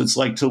knows what it's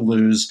like to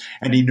lose.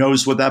 And he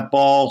knows what that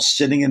ball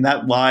sitting in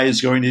that lie is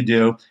going to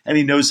do. And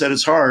he knows that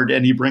it's hard,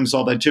 and he brings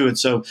all that to it.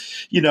 So,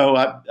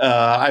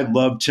 I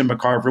loved Tim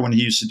McCarver when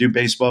he used to do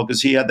baseball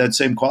because he had that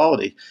same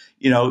quality.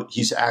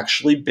 He's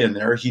actually been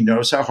there. He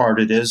knows how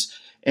hard it is.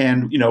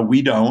 And,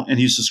 we don't. And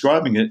he's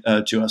describing it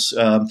to us.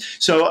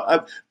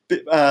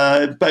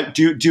 But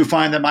do you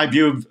find that my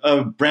view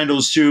of Brandel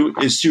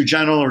is too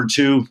gentle or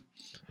too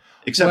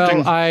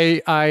accepting? Well,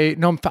 I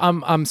no,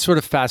 I'm sort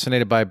of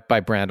fascinated by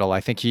Brandel.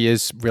 I think he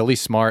is really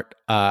smart.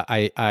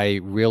 I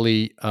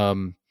really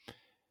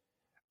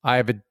I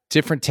have a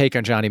different take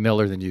on Johnny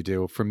Miller than you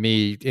do. For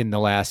me, in the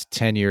last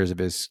 10 years of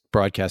his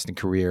broadcasting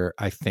career,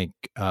 I think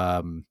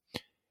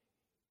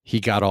he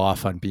got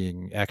off on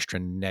being extra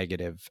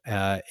negative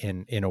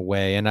in a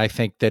way. And I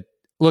think that,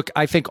 look,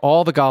 I think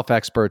all the golf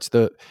experts,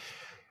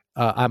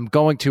 I'm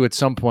going to at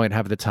some point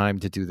have the time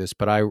to do this,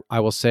 but I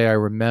will say I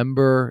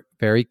remember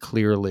very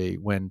clearly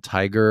when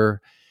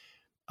Tiger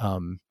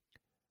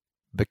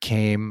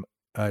became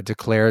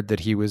declared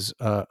that he was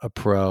a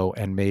pro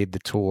and made the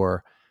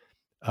tour,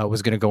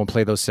 was going to go and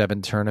play those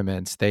 7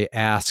 tournaments. They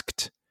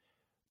asked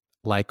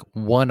like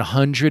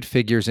 100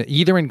 figures,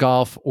 either in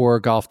Golf or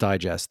Golf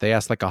Digest. They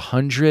asked like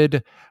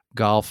 100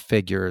 golf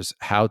figures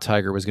how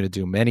Tiger was going to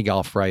do, many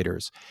golf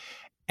writers,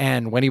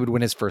 and when he would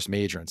win his first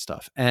major and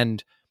stuff.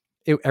 And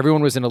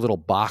everyone was in a little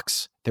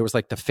box. There was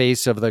like the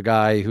face of the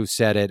guy who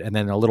said it, and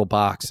then a little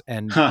box.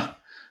 And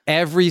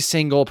every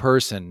single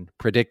person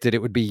predicted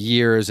it would be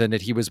years and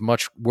that he was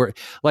much worse.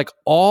 Like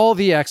all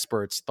the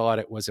experts thought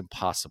it was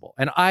impossible.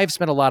 And I've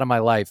spent a lot of my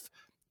life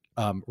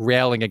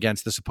railing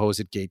against the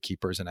supposed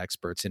gatekeepers and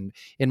experts. And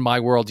in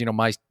my world,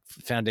 my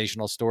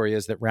foundational story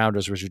is that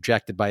Rounders was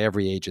rejected by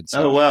every agency.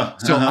 Oh, wow.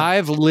 So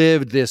I've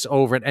lived this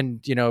over,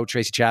 and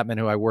Tracy Chapman,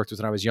 who I worked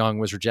with when I was young,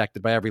 was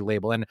rejected by every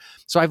label. And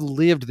so I've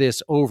lived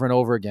this over and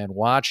over again,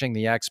 watching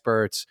the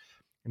experts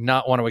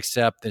not want to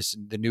accept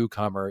the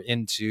newcomer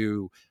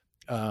into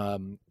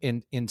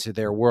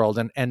their world.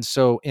 And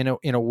so in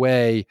a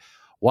way,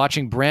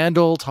 watching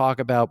Brandel talk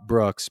about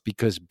Brooks,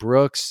 because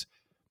Brooks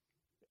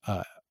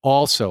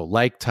also,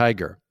 like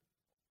Tiger,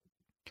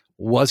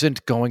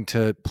 wasn't going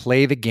to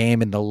play the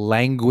game in the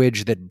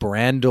language that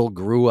Brandel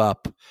grew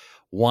up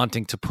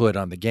wanting to put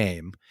on the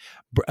game.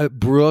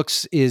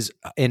 Brooks'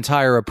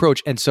 entire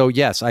approach. And so,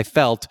 yes, I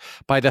felt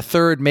by the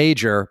third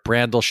major,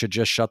 Brandel should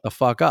just shut the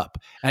fuck up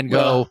and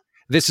go,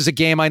 this is a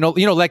game I know,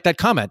 like that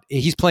comment,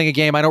 he's playing a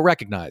game I don't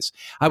recognize.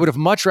 I would have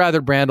much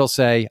rather Brandel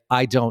say,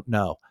 I don't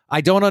know. I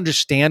don't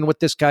understand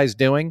what this guy's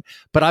doing,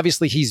 but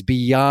obviously he's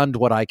beyond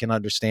what I can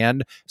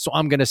understand. So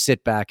I'm going to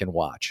sit back and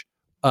watch.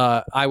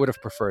 I would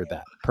have preferred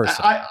that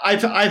personally.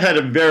 I've had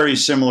a very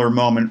similar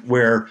moment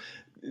where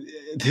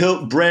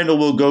Brandel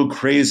will go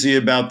crazy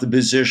about the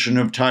position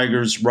of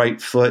Tiger's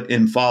right foot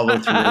in follow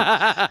through.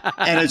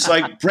 And it's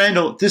like,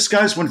 Brandel, this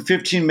guy's won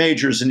 15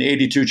 majors and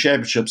 82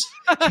 championships.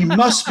 He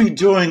must be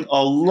doing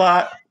a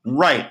lot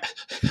right.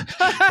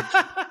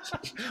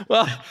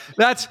 Well,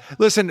 that's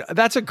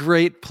a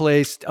great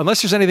place.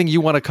 Unless there's anything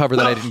you want to cover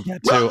that I didn't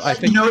get to. I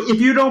think, if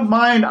you don't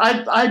mind,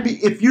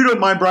 if you don't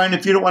mind, Brian,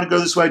 if you don't want to go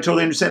this way, I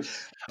totally understand.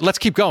 Let's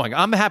keep going.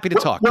 I'm happy to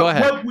talk. Go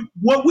ahead.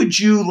 What would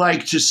you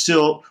like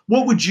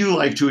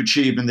to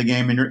achieve in the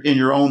game in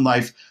your own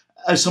life,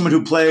 as someone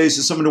who plays,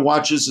 as someone who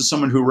watches, as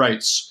someone who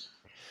writes?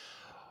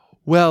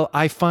 Well,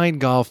 I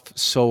find golf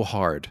so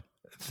hard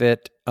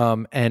that,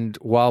 and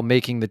while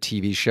making the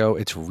TV show,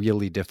 it's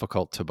really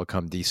difficult to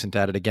become decent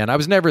at it again. I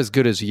was never as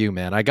good as you,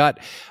 man. I got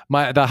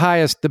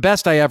the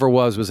best I ever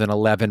was an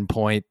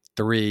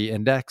 11.3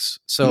 index.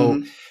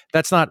 So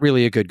that's not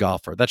really a good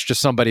golfer. That's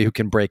just somebody who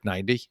can break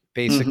 90,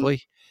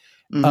 basically.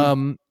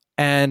 Mm-hmm.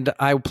 And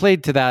I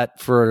played to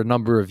that for a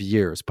number of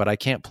years, but I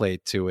can't play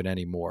to it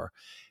anymore.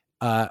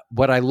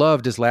 What I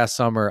loved is last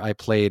summer I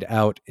played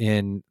out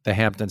in the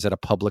Hamptons at a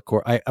public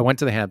course. I went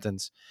to the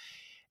Hamptons,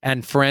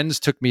 and friends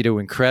took me to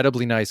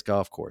incredibly nice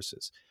golf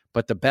courses.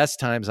 But the best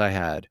times I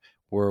had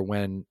were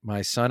when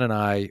my son and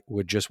I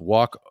would just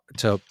walk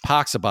to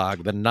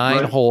Poxabog, the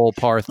 9-hole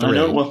par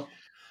 3.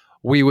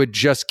 We would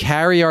just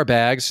carry our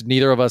bags.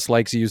 Neither of us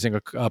likes using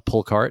a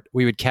pull cart.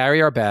 We would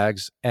carry our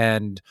bags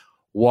and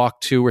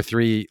walk 2 or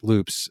 3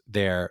 loops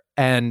there.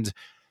 And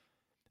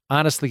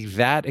honestly,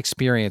 that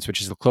experience,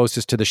 which is the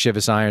closest to the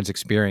Chivas Irons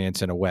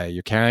experience in a way,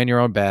 you're carrying your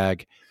own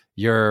bag,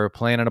 you're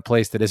playing in a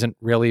place that isn't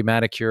really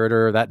manicured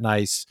or that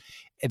nice.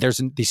 There's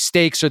the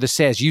stakes are the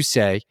same, as you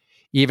say,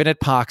 even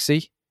at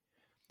Poxy,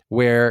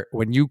 where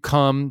when you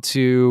come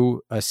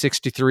to a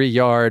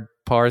 63-yard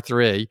par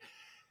 3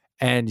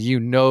 and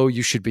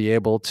you should be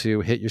able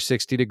to hit your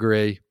 60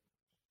 degree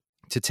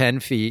to 10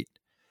 feet,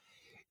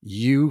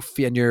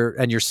 and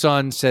your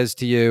son says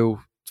to you,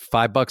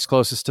 $5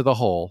 closest to the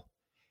hole,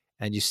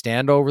 and you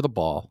stand over the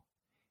ball,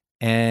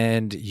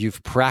 and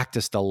you've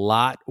practiced a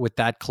lot with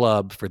that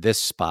club for this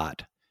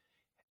spot,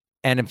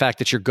 and in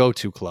fact, it's your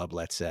go-to club,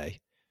 let's say,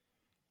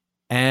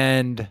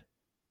 and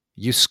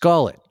you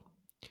skull it.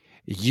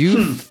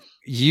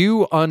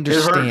 You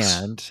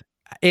understand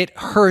it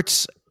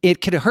hurts.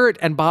 It can hurt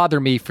and bother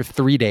me for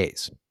 3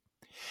 days.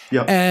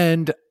 Yeah.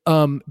 And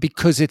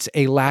because it's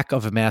a lack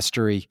of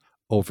mastery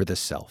over the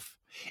self.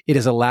 It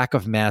is a lack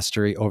of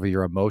mastery over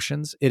your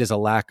emotions. It is a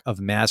lack of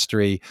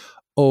mastery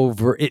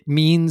over, it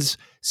means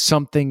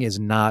something is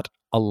not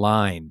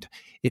aligned.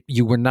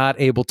 You were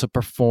not able to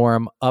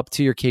perform up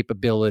to your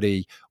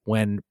capability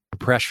when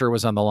pressure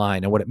was on the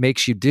line. And what it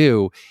makes you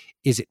do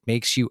is it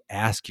makes you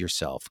ask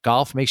yourself,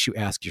 golf makes you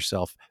ask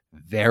yourself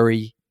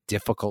very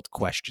difficult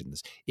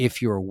questions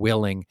if you're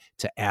willing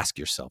to ask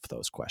yourself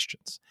those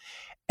questions.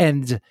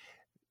 And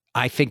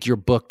I think your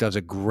book does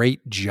a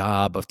great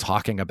job of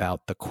talking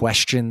about the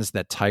questions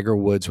that Tiger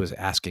Woods was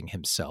asking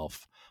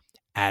himself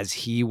as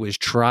he was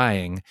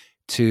trying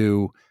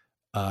to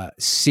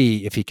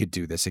see if he could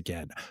do this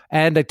again.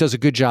 And it does a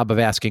good job of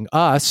asking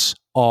us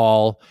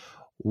all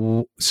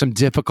some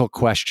difficult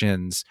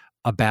questions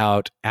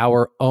about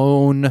our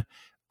own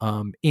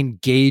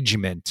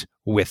engagement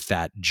with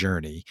that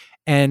journey,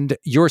 and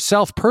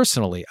yourself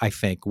personally, I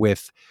think,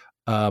 with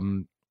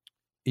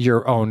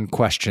your own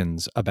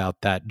questions about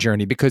that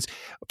journey. Because,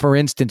 for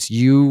instance,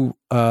 you,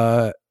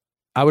 I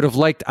would have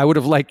liked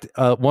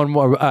one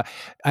more.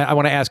 I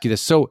want to ask you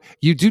this. So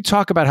you do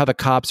talk about how the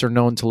cops are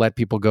known to let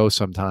people go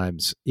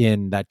sometimes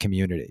in that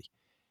community,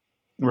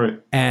 Right?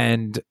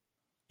 and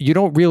you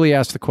don't really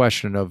ask the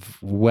question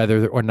of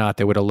whether or not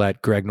they would have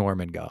let Greg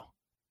Norman go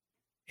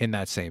in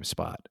that same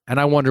spot. And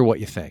I wonder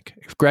what you think.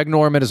 If Greg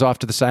Norman is off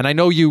to the side, and I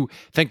know you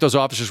think those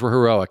officers were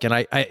heroic, and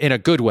I in a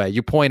good way,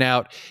 you point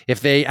out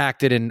if they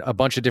acted in a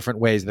bunch of different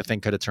ways, the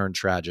thing could have turned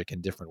tragic in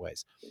different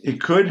ways.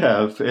 It could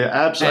have,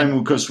 absolutely,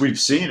 because we've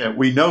seen it.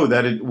 We know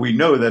that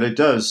it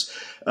does.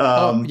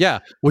 Yeah.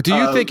 Well, do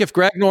you think if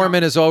Greg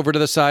Norman is over to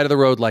the side of the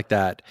road like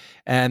that,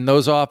 and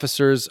those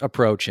officers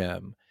approach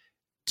him,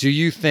 do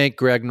you think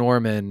Greg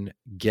Norman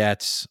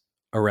gets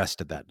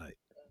arrested that night?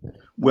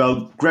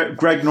 Well,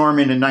 Greg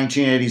Norman in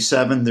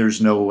 1987,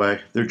 there's no way.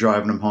 They're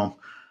driving him home.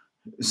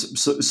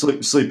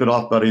 Sleep it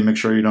off, buddy, and make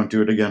sure you don't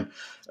do it again.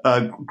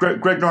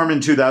 Greg Norman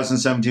in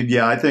 2017,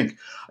 yeah, I think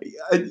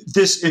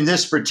in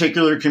this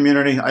particular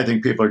community, I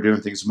think people are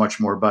doing things much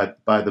more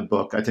by the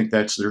book. I think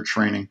that's their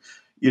training.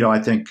 I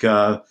think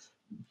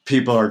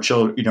people are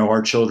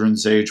our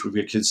children's age. We've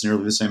got kids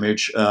nearly the same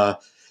age.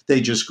 They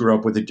just grew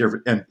up with a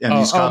different. And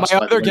these cops.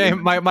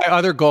 My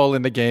other goal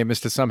in the game is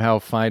to somehow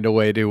find a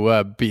way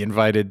to be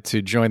invited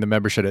to join the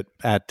membership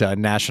at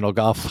National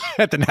Golf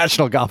at the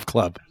National Golf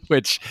Club,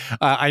 which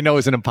I know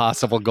is an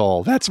impossible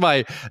goal. That's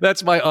my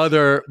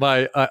other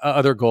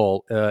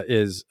goal but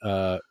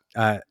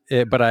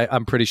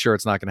I'm pretty sure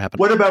it's not going to happen.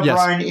 What about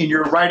Brian in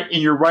your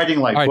writing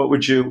life? Right.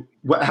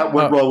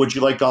 What role would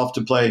you like golf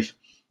to play?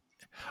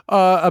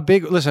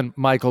 Listen,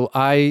 Michael,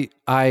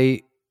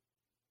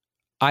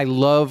 I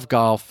love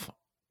golf.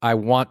 I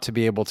want to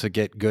be able to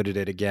get good at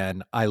it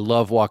again. I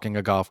love walking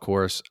a golf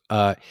course.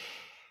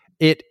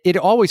 It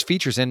always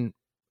features in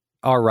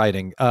our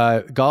writing.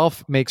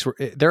 Golf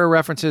there are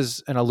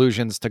references and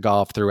allusions to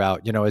golf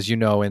throughout. As you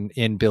know,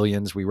 in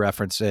Billions, we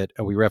reference it.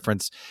 We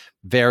reference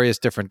various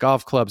different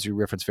golf clubs. We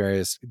reference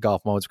various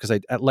golf moments because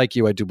I like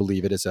you. I do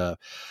believe it is a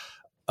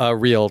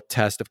real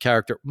test of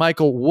character.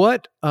 Michael,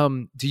 what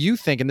do you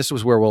think? And this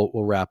was where we'll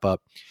wrap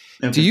up.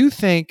 Okay. Do you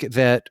think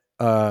that?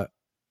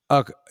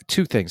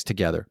 Two things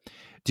together.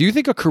 Do you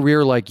think a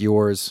career like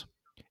yours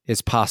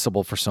is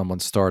possible for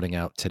someone starting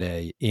out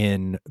today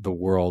in the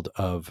world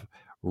of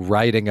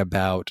writing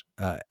about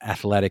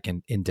athletic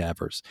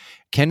endeavors?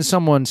 Can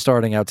someone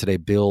starting out today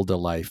build a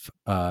life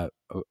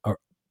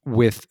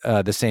with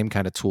the same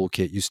kind of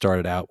toolkit you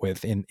started out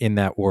with in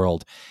that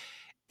world?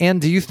 And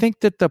do you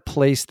think that the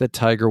place that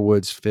Tiger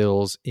Woods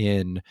fills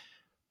in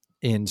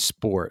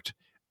sport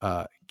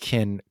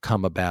can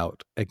come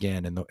about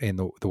again in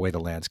the way the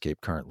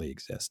landscape currently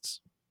exists?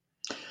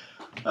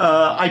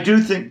 I do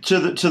think to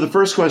the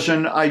first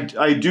question,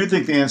 I do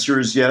think the answer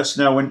is yes.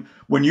 Now,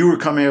 when you were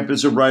coming up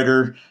as a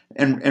writer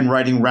and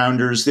writing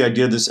Rounders, the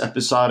idea of this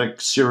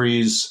episodic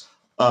series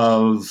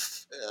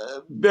of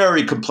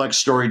very complex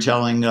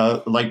storytelling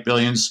like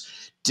Billions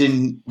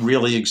didn't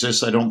really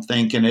exist, I don't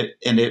think, and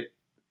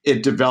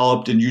it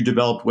developed, and you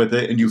developed with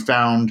it, and you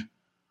found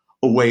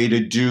a way to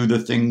do the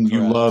thing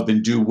you love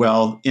and do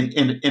well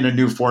in a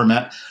new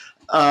format.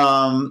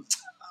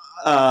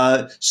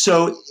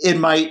 So it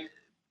might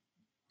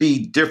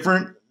be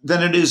different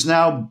than it is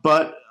now,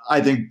 but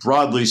I think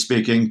broadly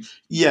speaking,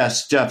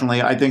 yes,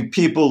 definitely. I think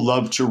people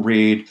love to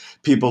read.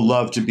 People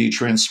love to be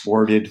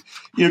transported.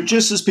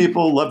 Just as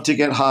people love to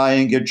get high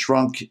and get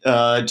drunk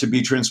to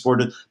be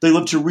transported, they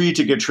love to read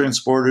to get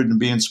transported and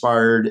be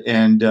inspired.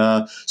 And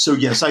so,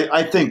 yes,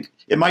 I think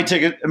it might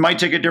take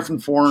a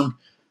different form.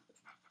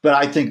 But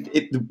I think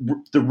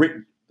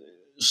the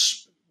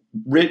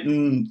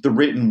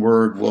written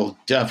word will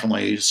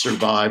definitely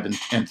survive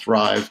and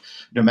thrive,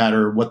 no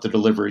matter what the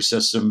delivery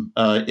system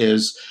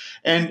is.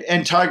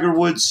 And Tiger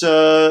Woods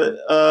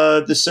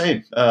the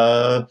same,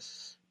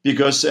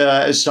 because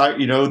as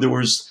there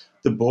was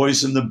The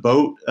Boys in the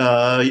Boat.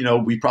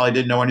 We probably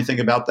didn't know anything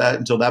about that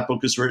until that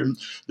book was written.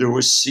 There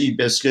was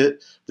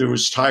Seabiscuit. There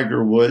was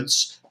Tiger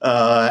Woods.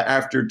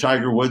 After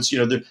Tiger Woods,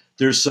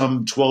 there's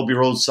some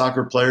 12-year-old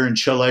soccer player in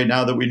Chile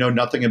now that we know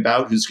nothing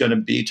about who's going to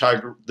be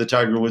the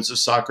Tiger Woods of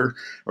soccer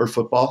or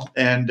football.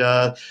 And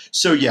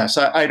so, yes,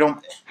 I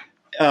don't.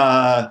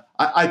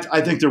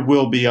 I think there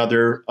will be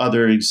other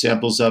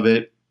examples of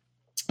it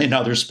in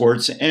other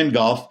sports and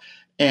golf.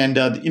 And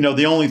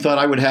the only thought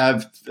I would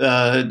have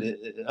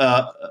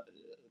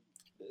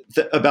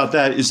about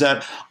that is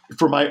that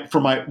for my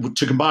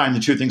to combine the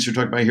two things we're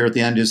talking about here at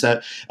the end is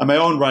that in my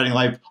own writing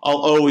life, I'll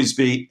always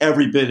be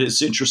every bit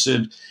as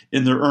interested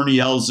in the Ernie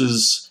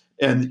Elses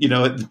and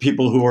the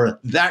people who are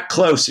that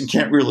close and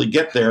can't really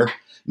get there.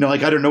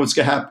 Like I don't know what's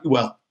going to happen.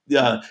 Well,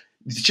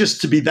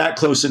 just to be that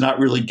close and not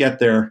really get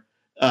there.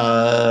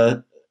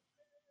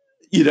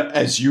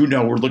 As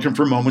we're looking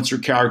for moments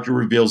where character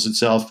reveals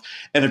itself,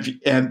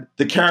 and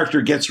the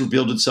character gets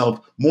revealed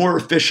itself more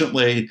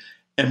efficiently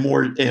and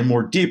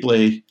more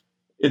deeply,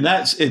 and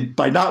that's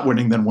by not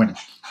winning than winning.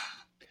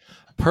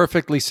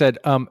 Perfectly said.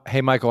 Hey,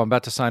 Michael, I'm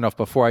about to sign off.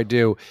 Before I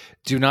do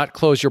not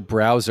close your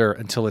browser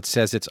until it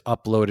says it's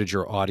uploaded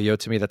your audio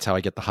to me. That's how I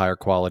get the higher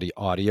quality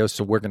audio.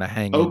 So we're going to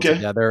hang in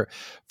together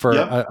for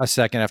a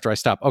second after I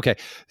stop. Okay.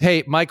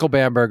 Hey, Michael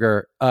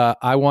Bamberger,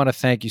 I want to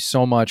thank you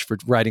so much for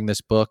writing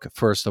this book.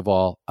 First of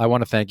all, I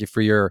want to thank you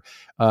for your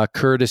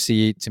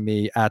courtesy to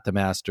me at the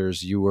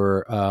Masters. You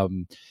were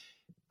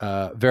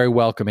very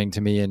welcoming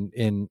to me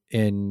in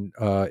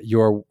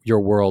your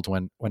world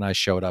when I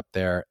showed up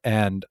there.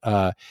 And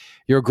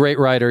you're a great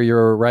writer.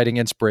 You're a writing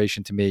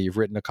inspiration to me. You've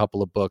written a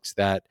couple of books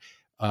that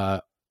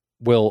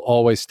will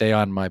always stay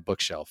on my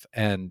bookshelf.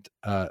 And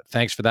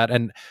thanks for that.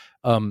 And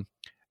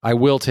I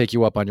will take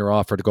you up on your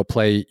offer to go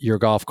play your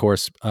golf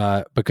course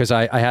because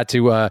I had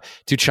to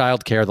do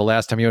childcare the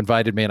last time you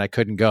invited me and I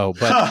couldn't go.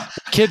 But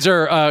kids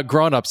are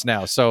grown-ups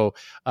now, so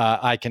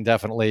I can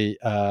definitely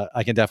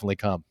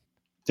come.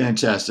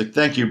 Fantastic.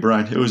 Thank you,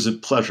 Brian. It was a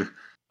pleasure.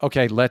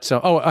 Okay, let's.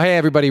 Hey,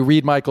 everybody,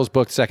 read Michael's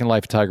book, Second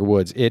Life of Tiger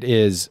Woods. It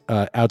is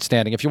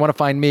outstanding. If you want to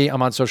find me,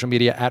 I'm on social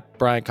media at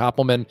Brian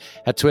Koppelman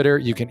at Twitter.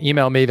 You can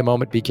email me,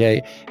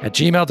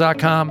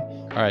 themomentbk@gmail.com.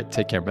 All right,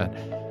 take care,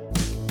 man.